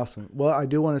 Well, Well, awesome. Well, I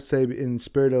do want to say, in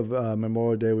spirit of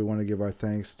Memorial Day, we want to give our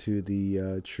thanks to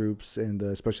the troops and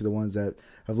especially the ones that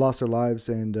have lost their lives,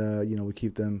 and we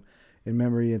keep them in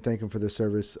memory and thank them for their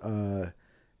service.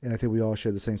 And I think we all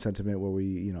share the same sentiment where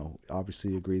we,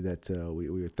 obviously agree that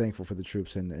we are thankful for the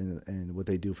troops and what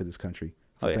they do for this country.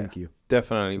 So thank you.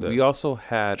 definitely. We also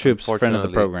had troops, friend of the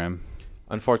program.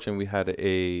 Unfortunately, we had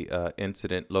a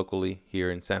incident locally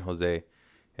here in San Jose,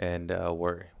 and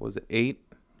where was it? 8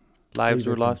 lives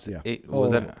were lost. Yeah. Eight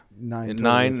was that 9? nine,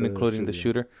 total with including the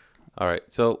shooter. All right.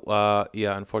 So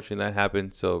unfortunately that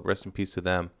happened. So rest in peace to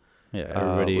them. Yeah,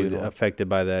 everybody affected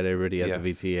by that. Everybody at the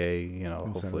Yes. VTA, in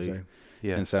hopefully San Jose.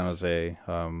 Yeah. in San Jose.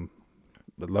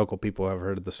 The local people have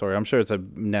heard of the story. I'm sure it's a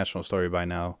national story by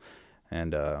now,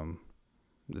 and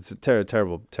it's a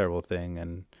terrible, terrible thing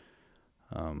and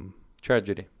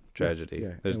Tragedy. tragedy.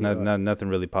 Yeah. There's And, nothing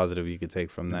really positive you could take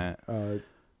from that.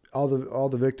 All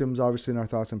the victims, obviously, in our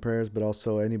thoughts and prayers, but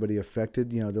also anybody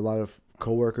affected. There are a lot of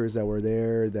coworkers that were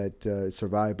there that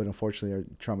survived, but unfortunately are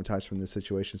traumatized from this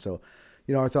situation. So,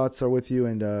 our thoughts are with you,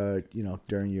 and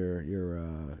during your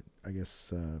I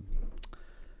guess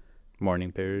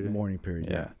Mourning period. mourning period.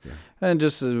 Yeah. Yeah. And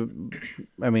just,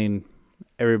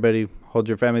 everybody hold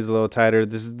your families a little tighter.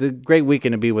 This is the great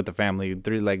weekend to be with the family.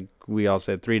 Like we all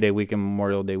said, 3-day weekend,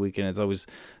 Memorial Day weekend. It's always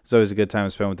a good time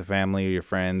to spend with the family, your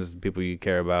friends, the people you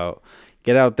care about.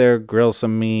 Get out there, grill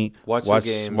some meat, Watch the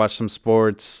games. watch some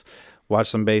sports, watch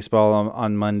some baseball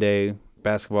on Monday,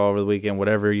 basketball over the weekend,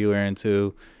 whatever you are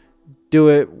into. Do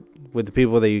it with the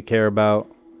people that you care about.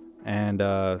 And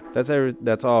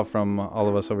that's all from all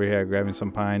of us over here at Grabbing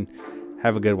Some Pine.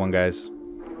 Have a good one, guys.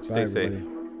 Stay Bye, safe.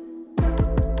 everybody.